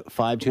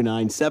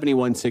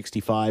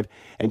 905-529-7165,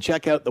 and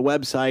check out the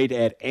website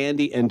at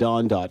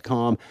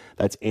andyanddon.com.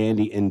 That's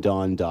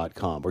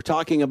andyanddon.com. We're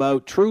talking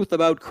about truth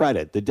about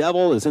credit. The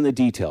devil is in the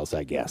details,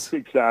 I guess.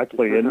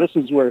 Exactly. And this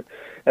is where,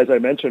 as I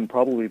mentioned,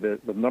 probably the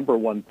number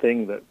one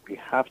thing that we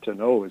have to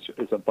know is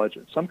a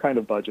budget, some kind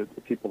of budget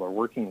that people are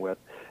working with.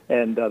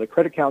 And the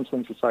Credit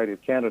Counseling Society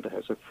of Canada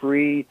has a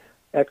free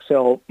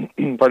Excel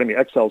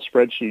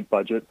spreadsheet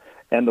budget,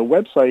 and the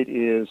website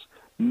is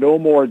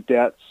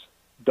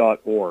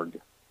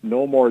nommoredebts.org,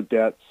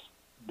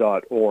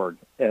 nommoredebts.org.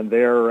 And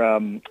there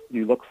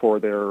you look for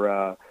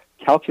their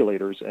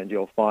calculators, and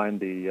you'll find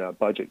the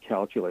budget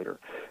calculator.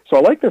 So I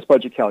like this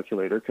budget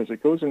calculator because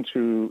it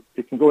can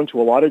go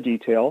into a lot of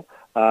detail.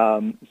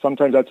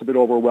 Sometimes that's a bit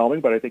overwhelming,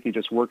 but I think you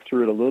just work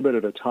through it a little bit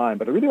at a time.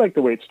 But I really like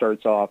the way it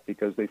starts off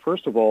because they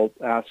first of all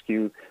ask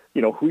you,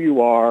 who you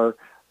are,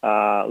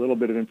 a little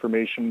bit of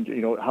information,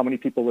 how many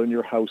people in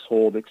your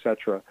household,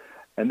 etc.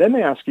 And then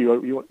they ask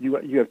you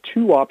have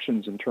two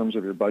options in terms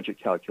of your budget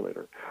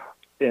calculator.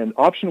 And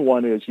option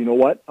one is,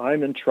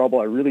 I'm in trouble.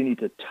 I really need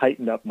to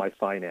tighten up my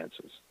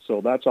finances.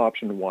 So that's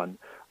option one.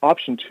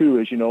 Option two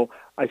is,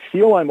 I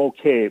feel I'm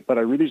okay, but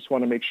I really just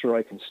want to make sure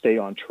I can stay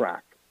on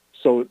track.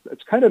 So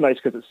it's kind of nice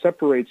because it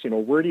separates,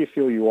 where do you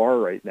feel you are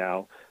right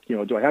now?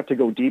 Do I have to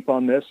go deep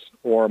on this,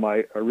 or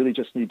I really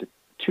just need to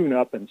tune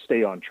up and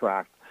stay on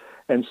track?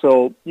 And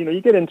so,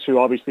 you get into,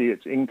 obviously,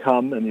 it's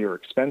income and your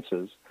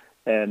expenses.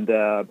 And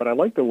but I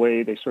like the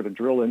way they sort of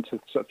drill into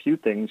a few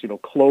things.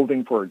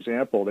 Clothing, for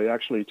example, they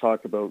actually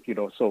talk about,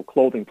 so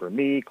clothing for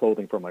me,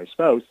 clothing for my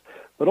spouse,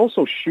 but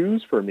also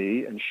shoes for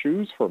me and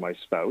shoes for my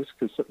spouse,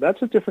 because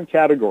that's a different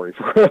category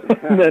for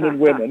men and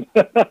women.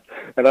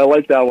 And I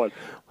like that one.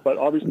 But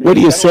obviously, what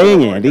are you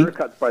saying, Andy?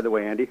 Haircuts, by the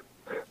way, Andy.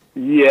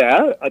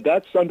 Yeah,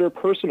 that's under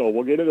personal.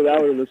 We'll get into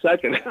that one in a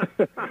second.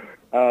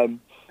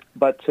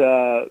 But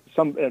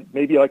some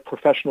maybe like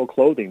professional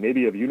clothing,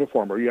 maybe a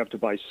uniform, or you have to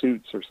buy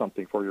suits or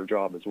something for your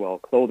job as well.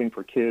 Clothing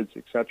for kids,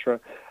 etc.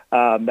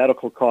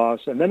 Medical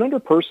costs, and then under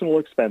personal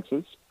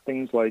expenses,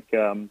 things like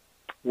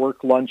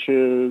work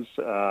lunches,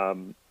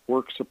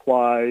 work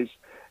supplies,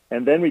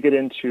 and then we get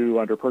into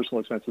under personal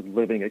expenses,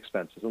 living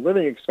expenses. And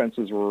living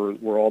expenses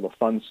where all the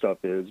fun stuff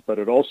is, but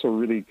it also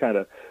really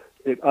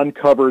it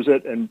uncovers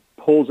it and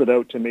pulls it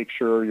out to make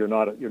sure you're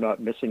not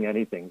missing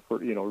anything. For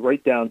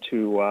right down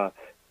to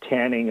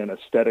tanning and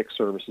aesthetic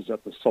services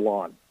at the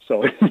salon.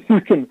 So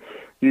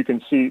you can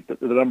see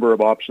that the number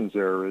of options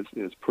there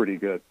is pretty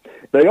good.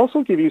 They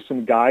also give you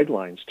some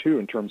guidelines too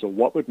in terms of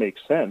what would make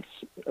sense,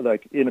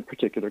 like in a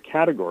particular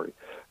category.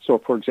 So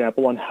for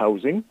example, on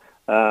housing,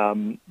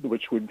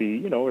 which would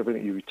be,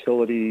 everything, your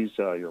utilities,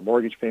 your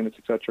mortgage payments,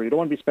 etc. You don't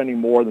want to be spending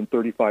more than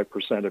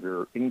 35% of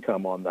your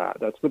income on that.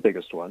 That's the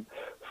biggest one.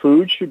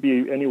 Food should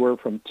be anywhere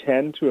from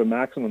 10 to a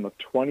maximum of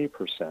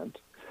 20%.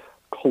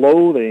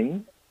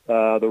 Clothing,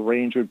 the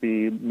range would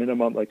be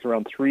minimum, like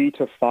around 3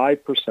 to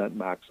 5%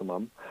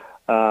 maximum.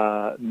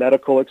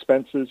 Medical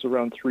expenses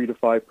around 3 to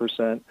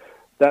 5%.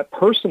 That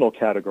personal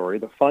category,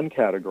 the fun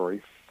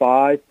category,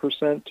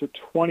 5% to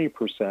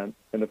 20%.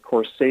 And of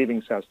course,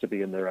 savings has to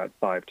be in there at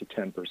 5 to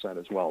 10%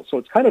 as well. So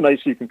it's kind of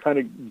nice. You can kind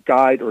of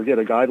guide or get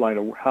a guideline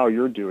of how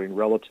you're doing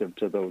relative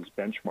to those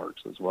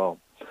benchmarks as well.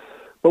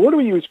 But what do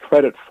we use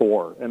credit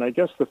for? And I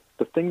guess the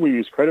thing we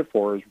use credit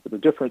for is the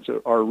difference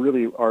are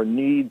really our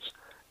needs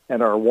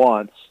and our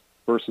wants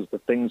versus the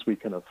things we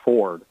can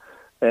afford.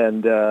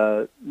 And,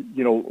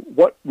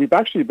 what we've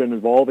actually been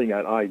evolving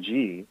at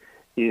IG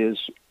is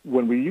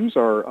when we use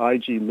our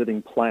IG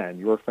Living Plan,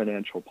 Your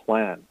Financial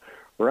Plan,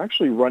 we're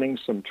actually running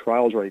some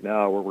trials right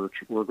now where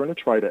we're going to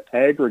try to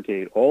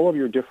aggregate all of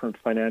your different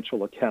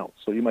financial accounts.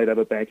 So you might have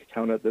a bank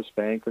account at this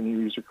bank and you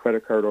use your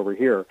credit card over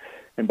here.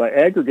 And by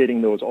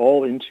aggregating those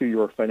all into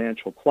your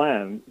financial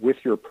plan with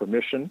your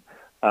permission,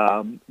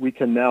 we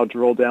can now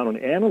drill down and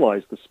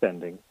analyze the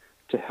spending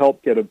to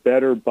help get a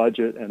better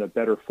budget and a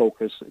better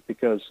focus,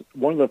 because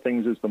one of the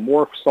things is the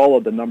more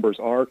solid the numbers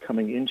are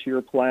coming into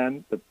your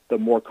plan, the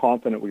more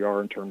confident we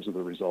are in terms of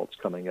the results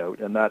coming out,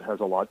 and that has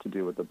a lot to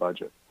do with the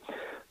budget.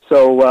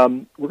 So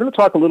we're going to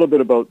talk a little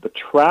bit about the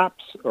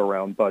traps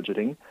around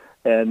budgeting,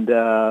 and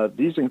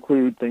these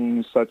include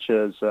things such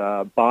as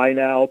buy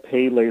now,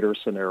 pay later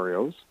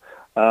scenarios.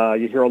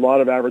 You hear a lot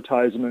of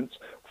advertisements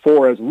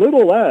for as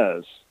little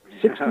as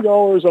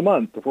 $60 a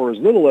month, for as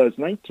little as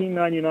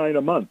 $19.99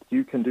 a month.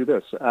 You can do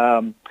this.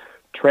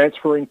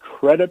 Transferring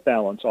credit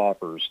balance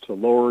offers to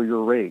lower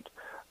your rate.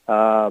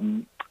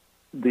 The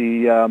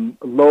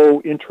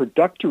low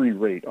introductory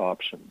rate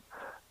option.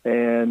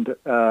 And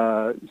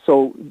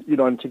so,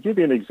 and to give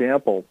you an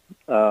example,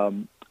 I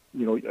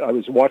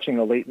was watching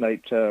a late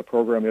night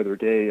program the other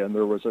day, and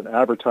there was an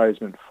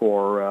advertisement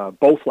for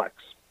Bowflex.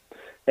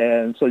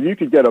 And so you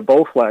could get a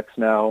Bowflex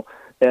now,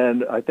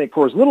 and I think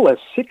for as little as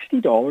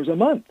 $60 a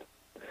month.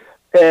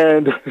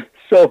 And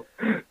so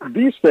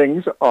these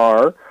things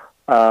are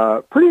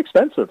pretty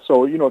expensive.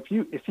 So,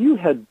 if you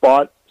had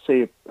bought,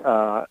 say,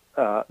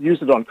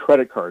 used it on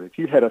credit card, if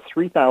you had a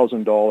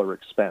 $3,000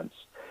 expense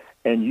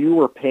and you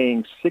were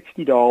paying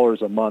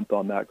 $60 a month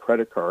on that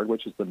credit card,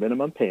 which is the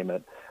minimum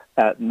payment,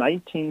 at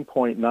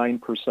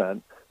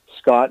 19.9%,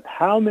 Scott,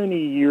 how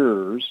many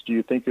years do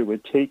you think it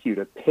would take you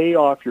to pay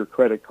off your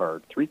credit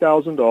card?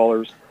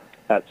 $3,000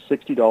 at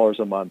 $60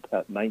 a month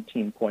at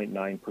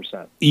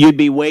 19.9%. You'd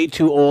be way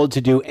too old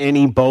to do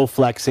any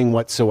Bowflexing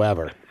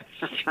whatsoever.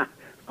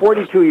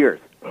 42 years.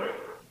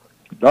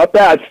 Not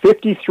bad.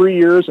 53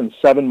 years and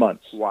 7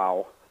 months.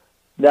 Wow.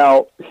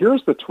 Now,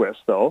 here's the twist,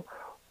 though.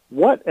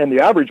 And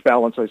the average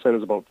balance, I said,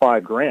 is about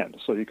 $5,000.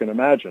 So you can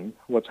imagine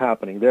what's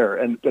happening there.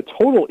 And the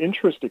total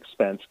interest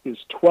expense is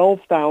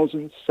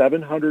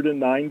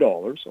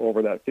 $12,709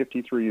 over that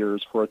 53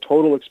 years for a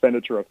total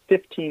expenditure of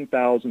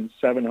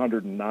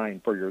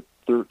 $15,709 for your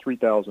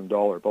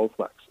 $3,000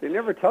 Bowflex. They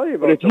never tell you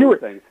about those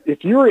things.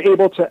 If you were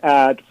able to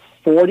add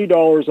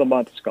 $40 a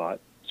month,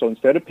 Scott, so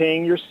instead of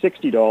paying your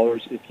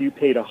 $60, if you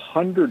paid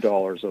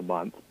 $100 a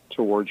month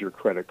towards your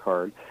credit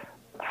card,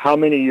 how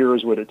many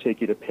years would it take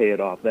you to pay it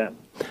off then?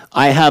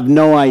 I have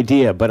no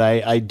idea, but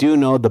I do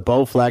know the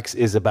Bowflex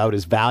is about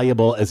as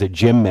valuable as a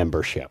gym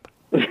membership.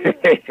 Well,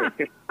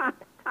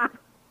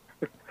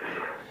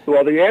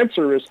 the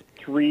answer is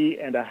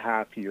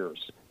 3.5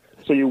 years.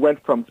 So you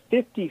went from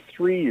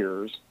 53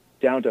 years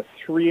down to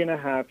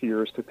 3.5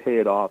 years to pay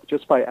it off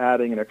just by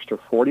adding an extra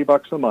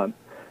 $40 a month.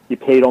 You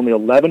paid only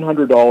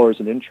 $1,100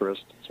 in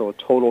interest, so a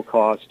total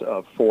cost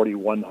of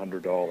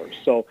 $4,100.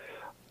 So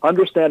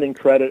understanding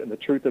credit and the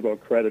truth about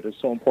credit is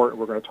so important.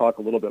 We're going to talk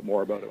a little bit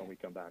more about it when we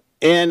come back.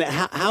 And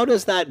how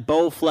does that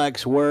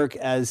Bowflex work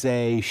as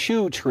a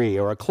shoe tree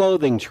or a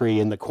clothing tree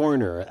in the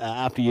corner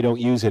after you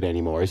don't use it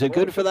anymore? Is it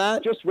good for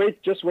that? Just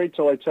wait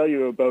till I tell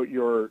you about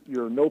your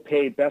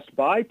no-pay Best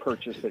Buy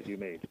purchase that you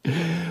made.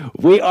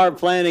 We are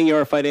planning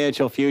your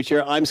financial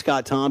future. I'm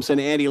Scott Thompson.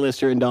 Andy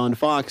Lister and Don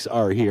Fox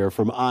are here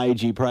from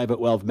IG Private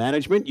Wealth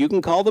Management. You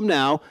can call them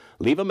now.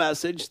 Leave a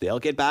message. They'll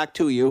get back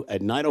to you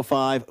at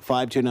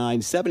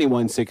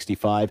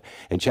 905-529-7165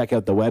 and check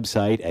out the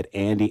website at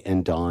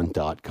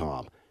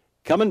andyanddon.com.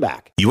 Coming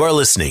back. You are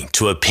listening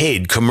to a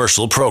paid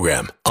commercial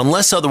program.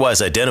 Unless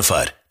otherwise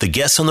identified, the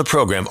guests on the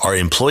program are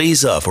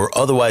employees of or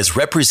otherwise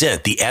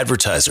represent the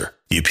advertiser.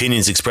 The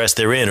opinions expressed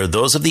therein are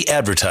those of the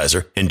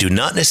advertiser and do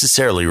not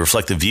necessarily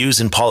reflect the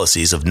views and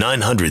policies of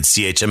 900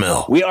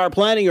 CHML. We are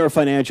planning your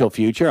financial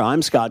future.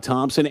 I'm Scott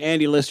Thompson.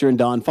 Andy Lister and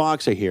Don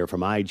Fox are here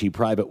from IG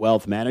Private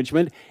Wealth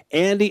Management.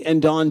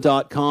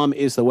 andyanddon.com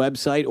is the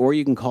website, or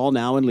you can call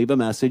now and leave a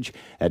message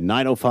at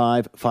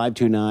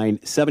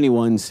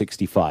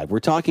 905-529-7165. We're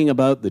talking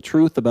about the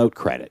truth about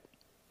credit.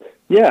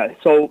 Yeah,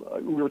 so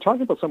we were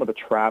talking about some of the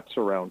traps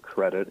around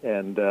credit,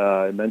 and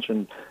I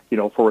mentioned,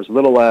 for as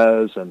little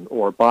as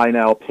or buy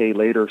now, pay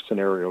later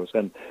scenarios,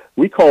 and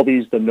we call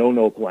these the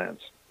no-no plans.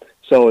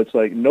 So it's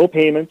like no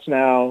payments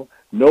now,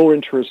 no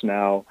interest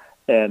now,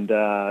 and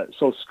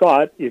so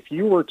Scott, if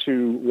you were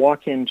to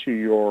walk into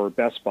your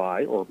Best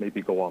Buy or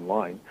maybe go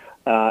online,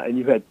 and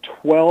you had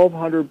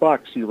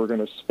 $1,200 you were going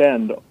to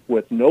spend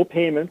with no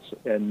payments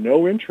and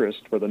no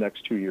interest for the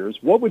next 2 years,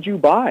 what would you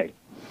buy?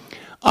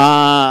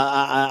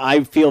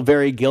 I feel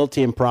very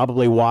guilty and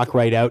probably walk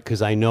right out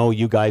because I know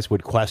you guys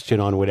would question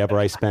on whatever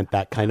I spent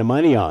that kind of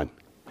money on.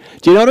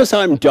 Do you notice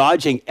how I'm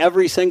dodging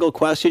every single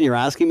question you're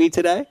asking me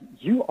today?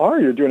 You are.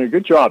 You're doing a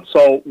good job.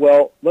 So,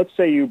 well, let's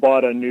say you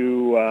bought a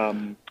new,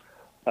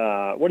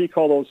 what do you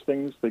call those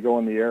things? They go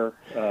in the air.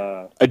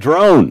 A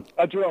drone.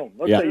 A drone.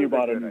 Let's say you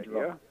bought a new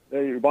drone.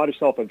 You bought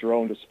yourself a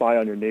drone to spy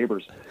on your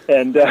neighbors.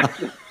 And,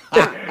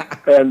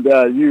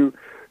 and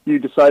you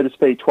decided to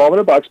pay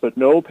 $1,200, but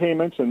no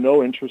payments and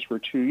no interest for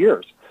 2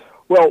 years.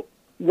 Well,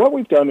 what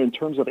we've done in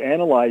terms of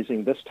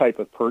analyzing this type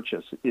of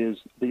purchase is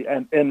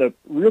and the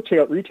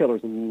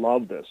retailers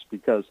love this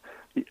because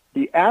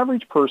the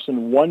average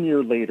person 1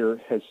 year later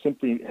has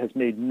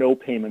made no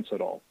payments at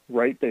all,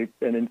 right? And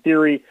in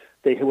theory,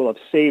 they will have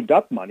saved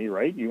up money,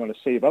 right? You want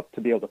to save up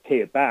to be able to pay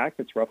it back.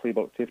 It's roughly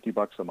about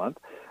 $50 a month,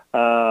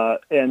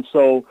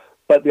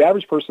 But the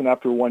average person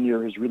after 1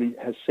 year has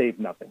saved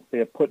nothing. They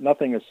have put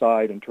nothing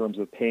aside in terms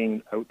of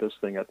paying out this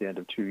thing at the end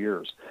of 2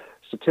 years.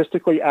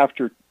 Statistically,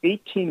 after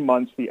 18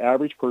 months, the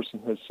average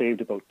person has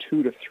saved about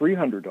 $200 to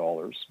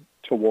 $300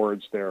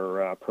 towards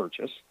their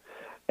purchase.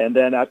 And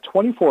then at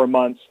 24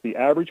 months, the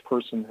average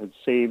person has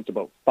saved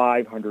about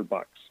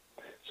 $500.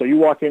 So you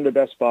walk into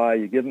Best Buy,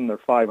 you give them their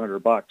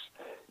 $500.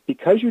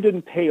 Because you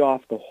didn't pay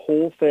off the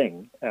whole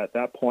thing at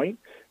that point,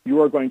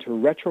 you are going to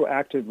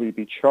retroactively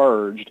be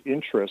charged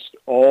interest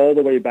all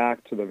the way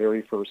back to the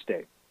very first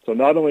day. So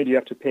not only do you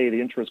have to pay the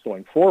interest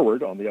going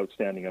forward on the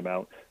outstanding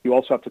amount, you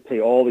also have to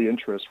pay all the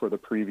interest for the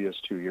previous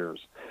 2 years.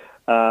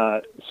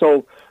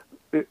 So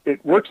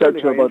it works out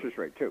to about interest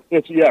rate too.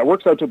 It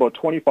works out to about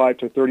 25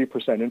 to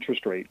 30%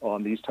 interest rate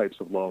on these types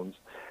of loans,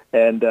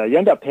 and you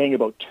end up paying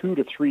about 2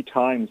 to 3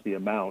 times the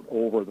amount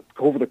over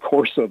the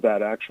course of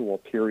that actual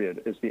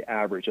period is the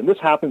average, and this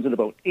happens in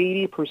about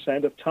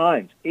 80% of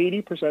times.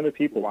 80% of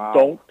people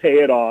don't pay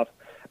it off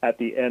at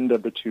the end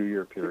of the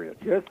 2-year period.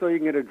 Just so you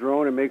can get a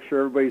drone and make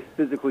sure everybody's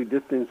physically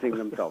distancing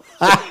themselves.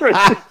 So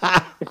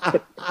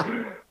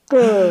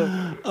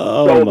the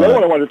other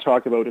one I want to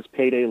talk about is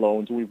payday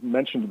loans. We've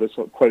mentioned this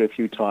quite a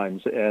few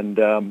times, and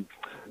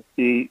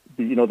the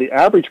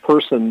average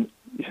person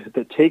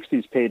that takes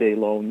these payday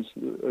loans,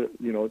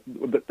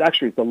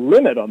 actually the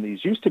limit on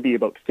these used to be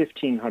about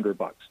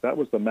 $1,500. That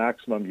was the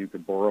maximum you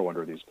could borrow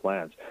under these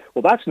plans.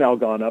 Well, that's now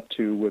gone up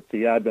to, with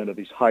the advent of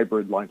these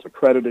hybrid lines of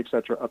credit, et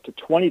cetera, up to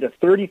 $20,000 to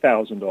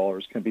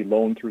 $30,000 can be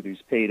loaned through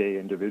these payday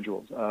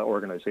individuals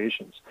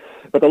organizations.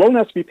 But the loan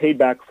has to be paid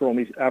back for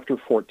only after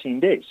 14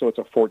 days, so it's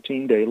a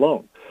 14-day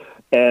loan.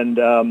 And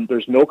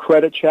there's no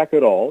credit check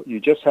at all. You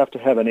just have to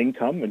have an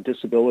income, and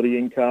disability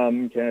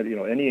income,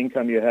 any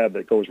income you have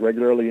that goes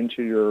regularly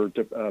into your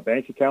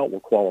bank account will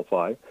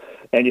qualify.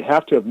 And you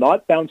have to have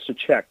not bounced a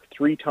check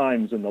 3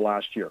 times in the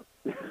last year.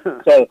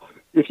 So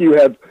if you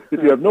have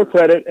no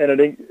credit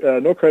and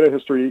no credit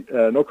history,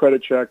 no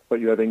credit check, but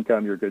you have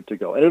income, you're good to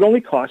go. And it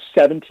only costs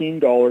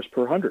 $17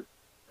 per 100.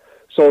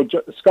 So,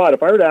 Scott,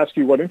 if I were to ask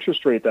you what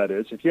interest rate that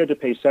is, if you had to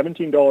pay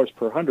 $17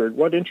 per 100,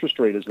 what interest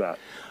rate is that?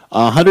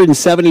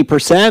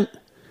 170%?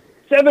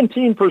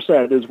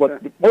 17% is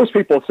what most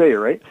people say,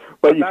 right?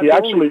 But if you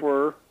actually...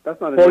 That's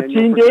not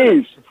 14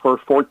 days for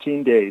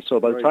 14 days.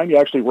 So by the time you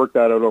actually work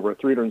that out over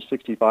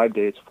 365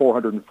 days, it's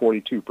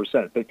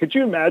 442%. But could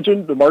you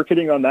imagine the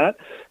marketing on that?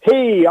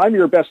 Hey, I'm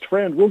your best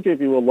friend. We'll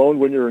give you a loan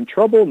when you're in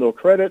trouble, no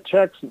credit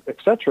checks,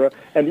 etc.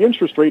 And the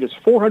interest rate is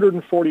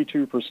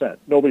 442%.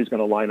 Nobody's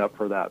going to line up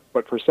for that.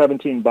 But for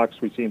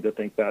 $17, we seem to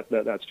think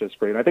that's just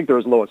great. And I think they're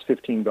as low as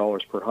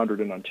 $15 per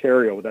 100 in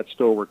Ontario. That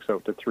still works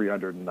out to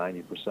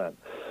 390%.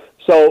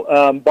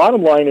 So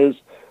bottom line is,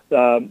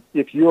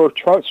 if you're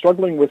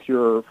struggling with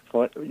your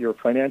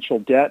financial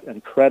debt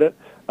and credit,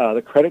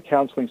 the Credit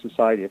Counseling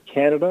Society of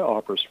Canada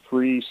offers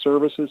free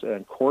services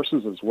and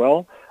courses as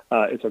well.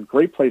 It's a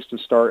great place to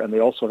start, and they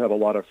also have a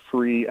lot of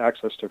free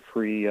access to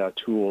free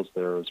tools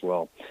there as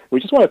well. We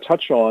just want to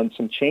touch on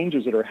some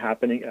changes that are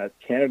happening at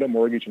Canada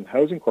Mortgage and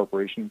Housing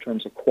Corporation in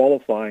terms of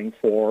qualifying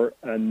for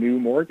a new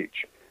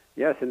mortgage.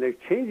 Yes, and they're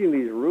changing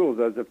these rules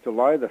as of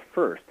July the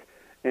 1st.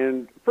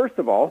 And first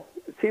of all,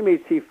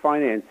 CMHC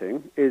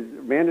financing is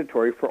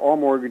mandatory for all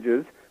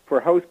mortgages for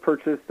a house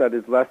purchase that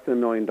is less than $1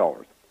 million.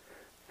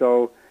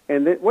 So,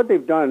 what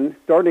they've done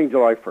starting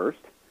July 1st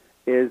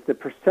is the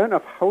percent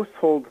of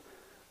household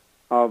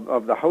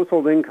of the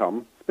household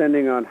income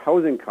spending on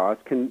housing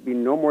costs can be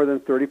no more than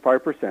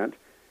 35%.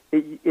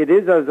 It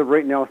is as of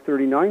right now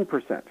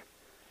 39%.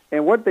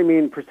 And what they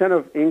mean, percent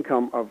of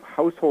income of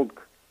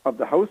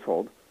the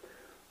household,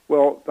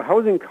 well, the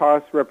housing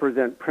costs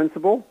represent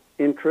principal,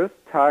 interest,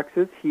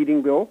 taxes,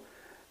 heating bill,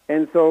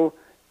 and so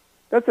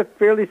that's a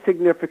fairly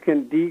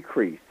significant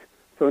decrease.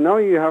 So now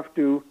you have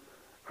to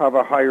have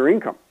a higher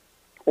income,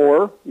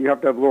 or you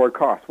have to have lower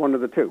costs, one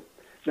of the two.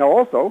 Now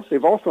also,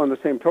 they've also on the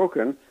same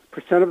token,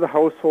 percent of the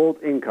household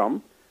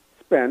income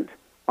spent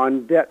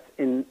on debts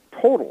in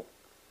total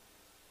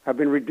have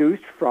been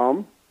reduced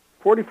from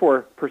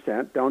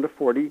 44% down to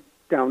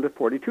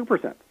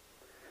 42%.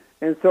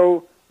 And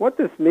so what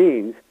this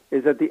means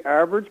is that the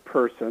average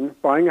person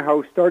buying a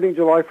house starting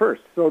July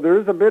 1st, so there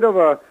is a bit of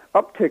a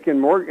uptick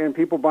in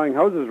people buying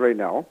houses right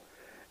now,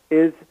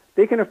 is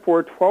they can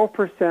afford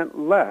 12%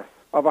 less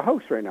of a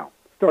house right now,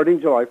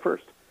 starting July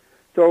 1st.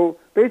 So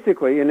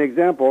basically, an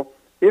example,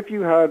 if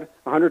you had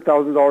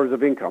 $100,000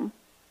 of income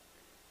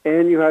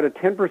and you had a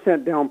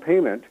 10% down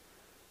payment,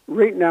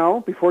 right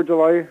now, before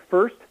July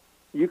 1st,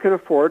 you can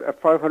afford a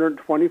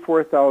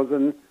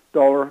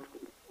 $524,000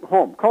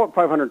 home. Call it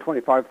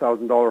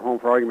 $525,000 home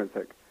for argument's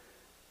sake.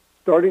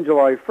 Starting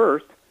July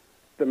 1st,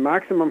 the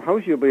maximum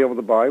house you'll be able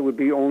to buy would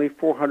be only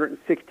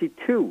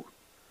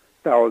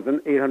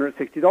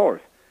 $462,860.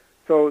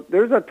 So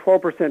there's a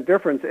 12%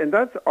 difference, and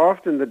that's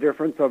often the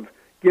difference of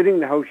getting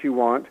the house you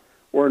want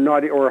or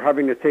not, or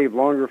having to save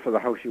longer for the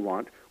house you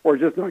want, or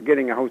just not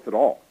getting a house at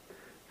all.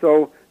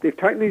 So they've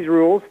tightened these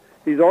rules.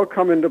 These all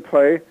come into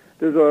play.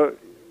 There's a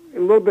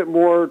little bit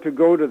more to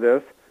go to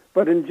this,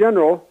 but in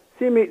general,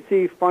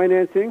 CMHC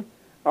financing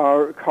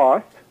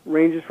cost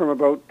ranges from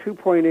about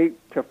 2.8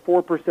 to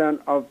 4%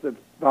 of the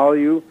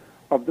value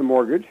of the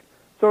mortgage.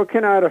 So it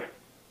can add a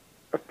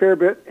fair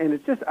bit, and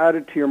it's just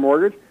added to your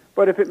mortgage.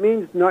 But if it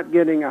means not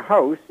getting a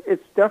house,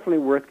 it's definitely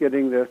worth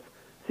getting this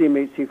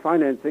CMHC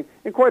financing.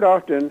 And quite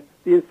often,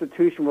 the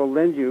institution will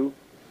lend you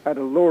at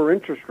a lower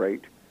interest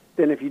rate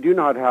than if you do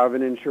not have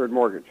an insured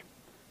mortgage.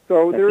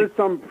 So there is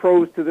some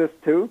pros to this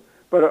too,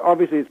 but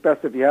obviously it's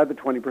best if you had the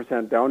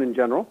 20% down in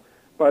general.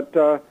 But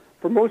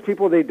for most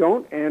people, they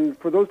don't, and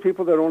for those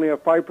people that only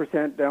have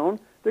 5% down,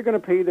 they're going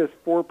to pay this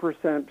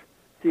 4%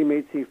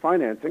 CMHC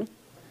financing,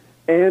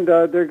 and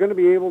they're going to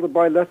be able to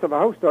buy less of a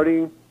house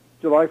starting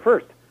July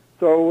 1st.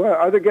 So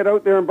either get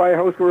out there and buy a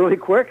house really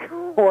quick,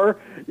 or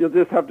you'll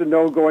just have to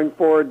know going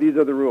forward, these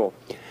are the rules.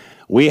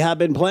 We have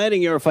been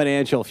planning your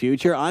financial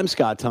future. I'm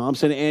Scott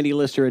Thompson. Andy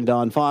Lister and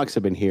Don Fox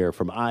have been here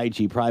from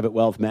IG Private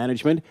Wealth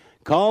Management.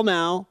 Call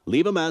now,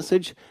 leave a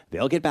message.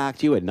 They'll get back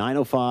to you at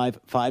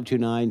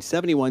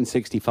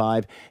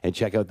 905-529-7165 and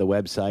check out the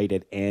website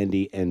at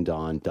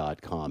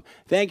andyanddon.com.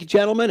 Thank you,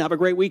 gentlemen. Have a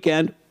great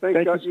weekend. Thank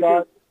you,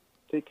 Scott.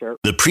 Take care.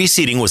 The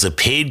preceding was a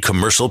paid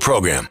commercial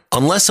program.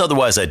 Unless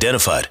otherwise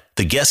identified,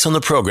 the guests on the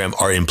program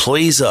are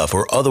employees of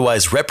or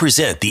otherwise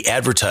represent the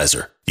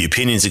advertiser. The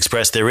opinions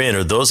expressed therein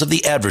are those of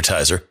the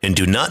advertiser and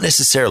do not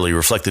necessarily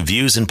reflect the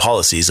views and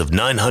policies of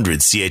 900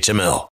 CHML.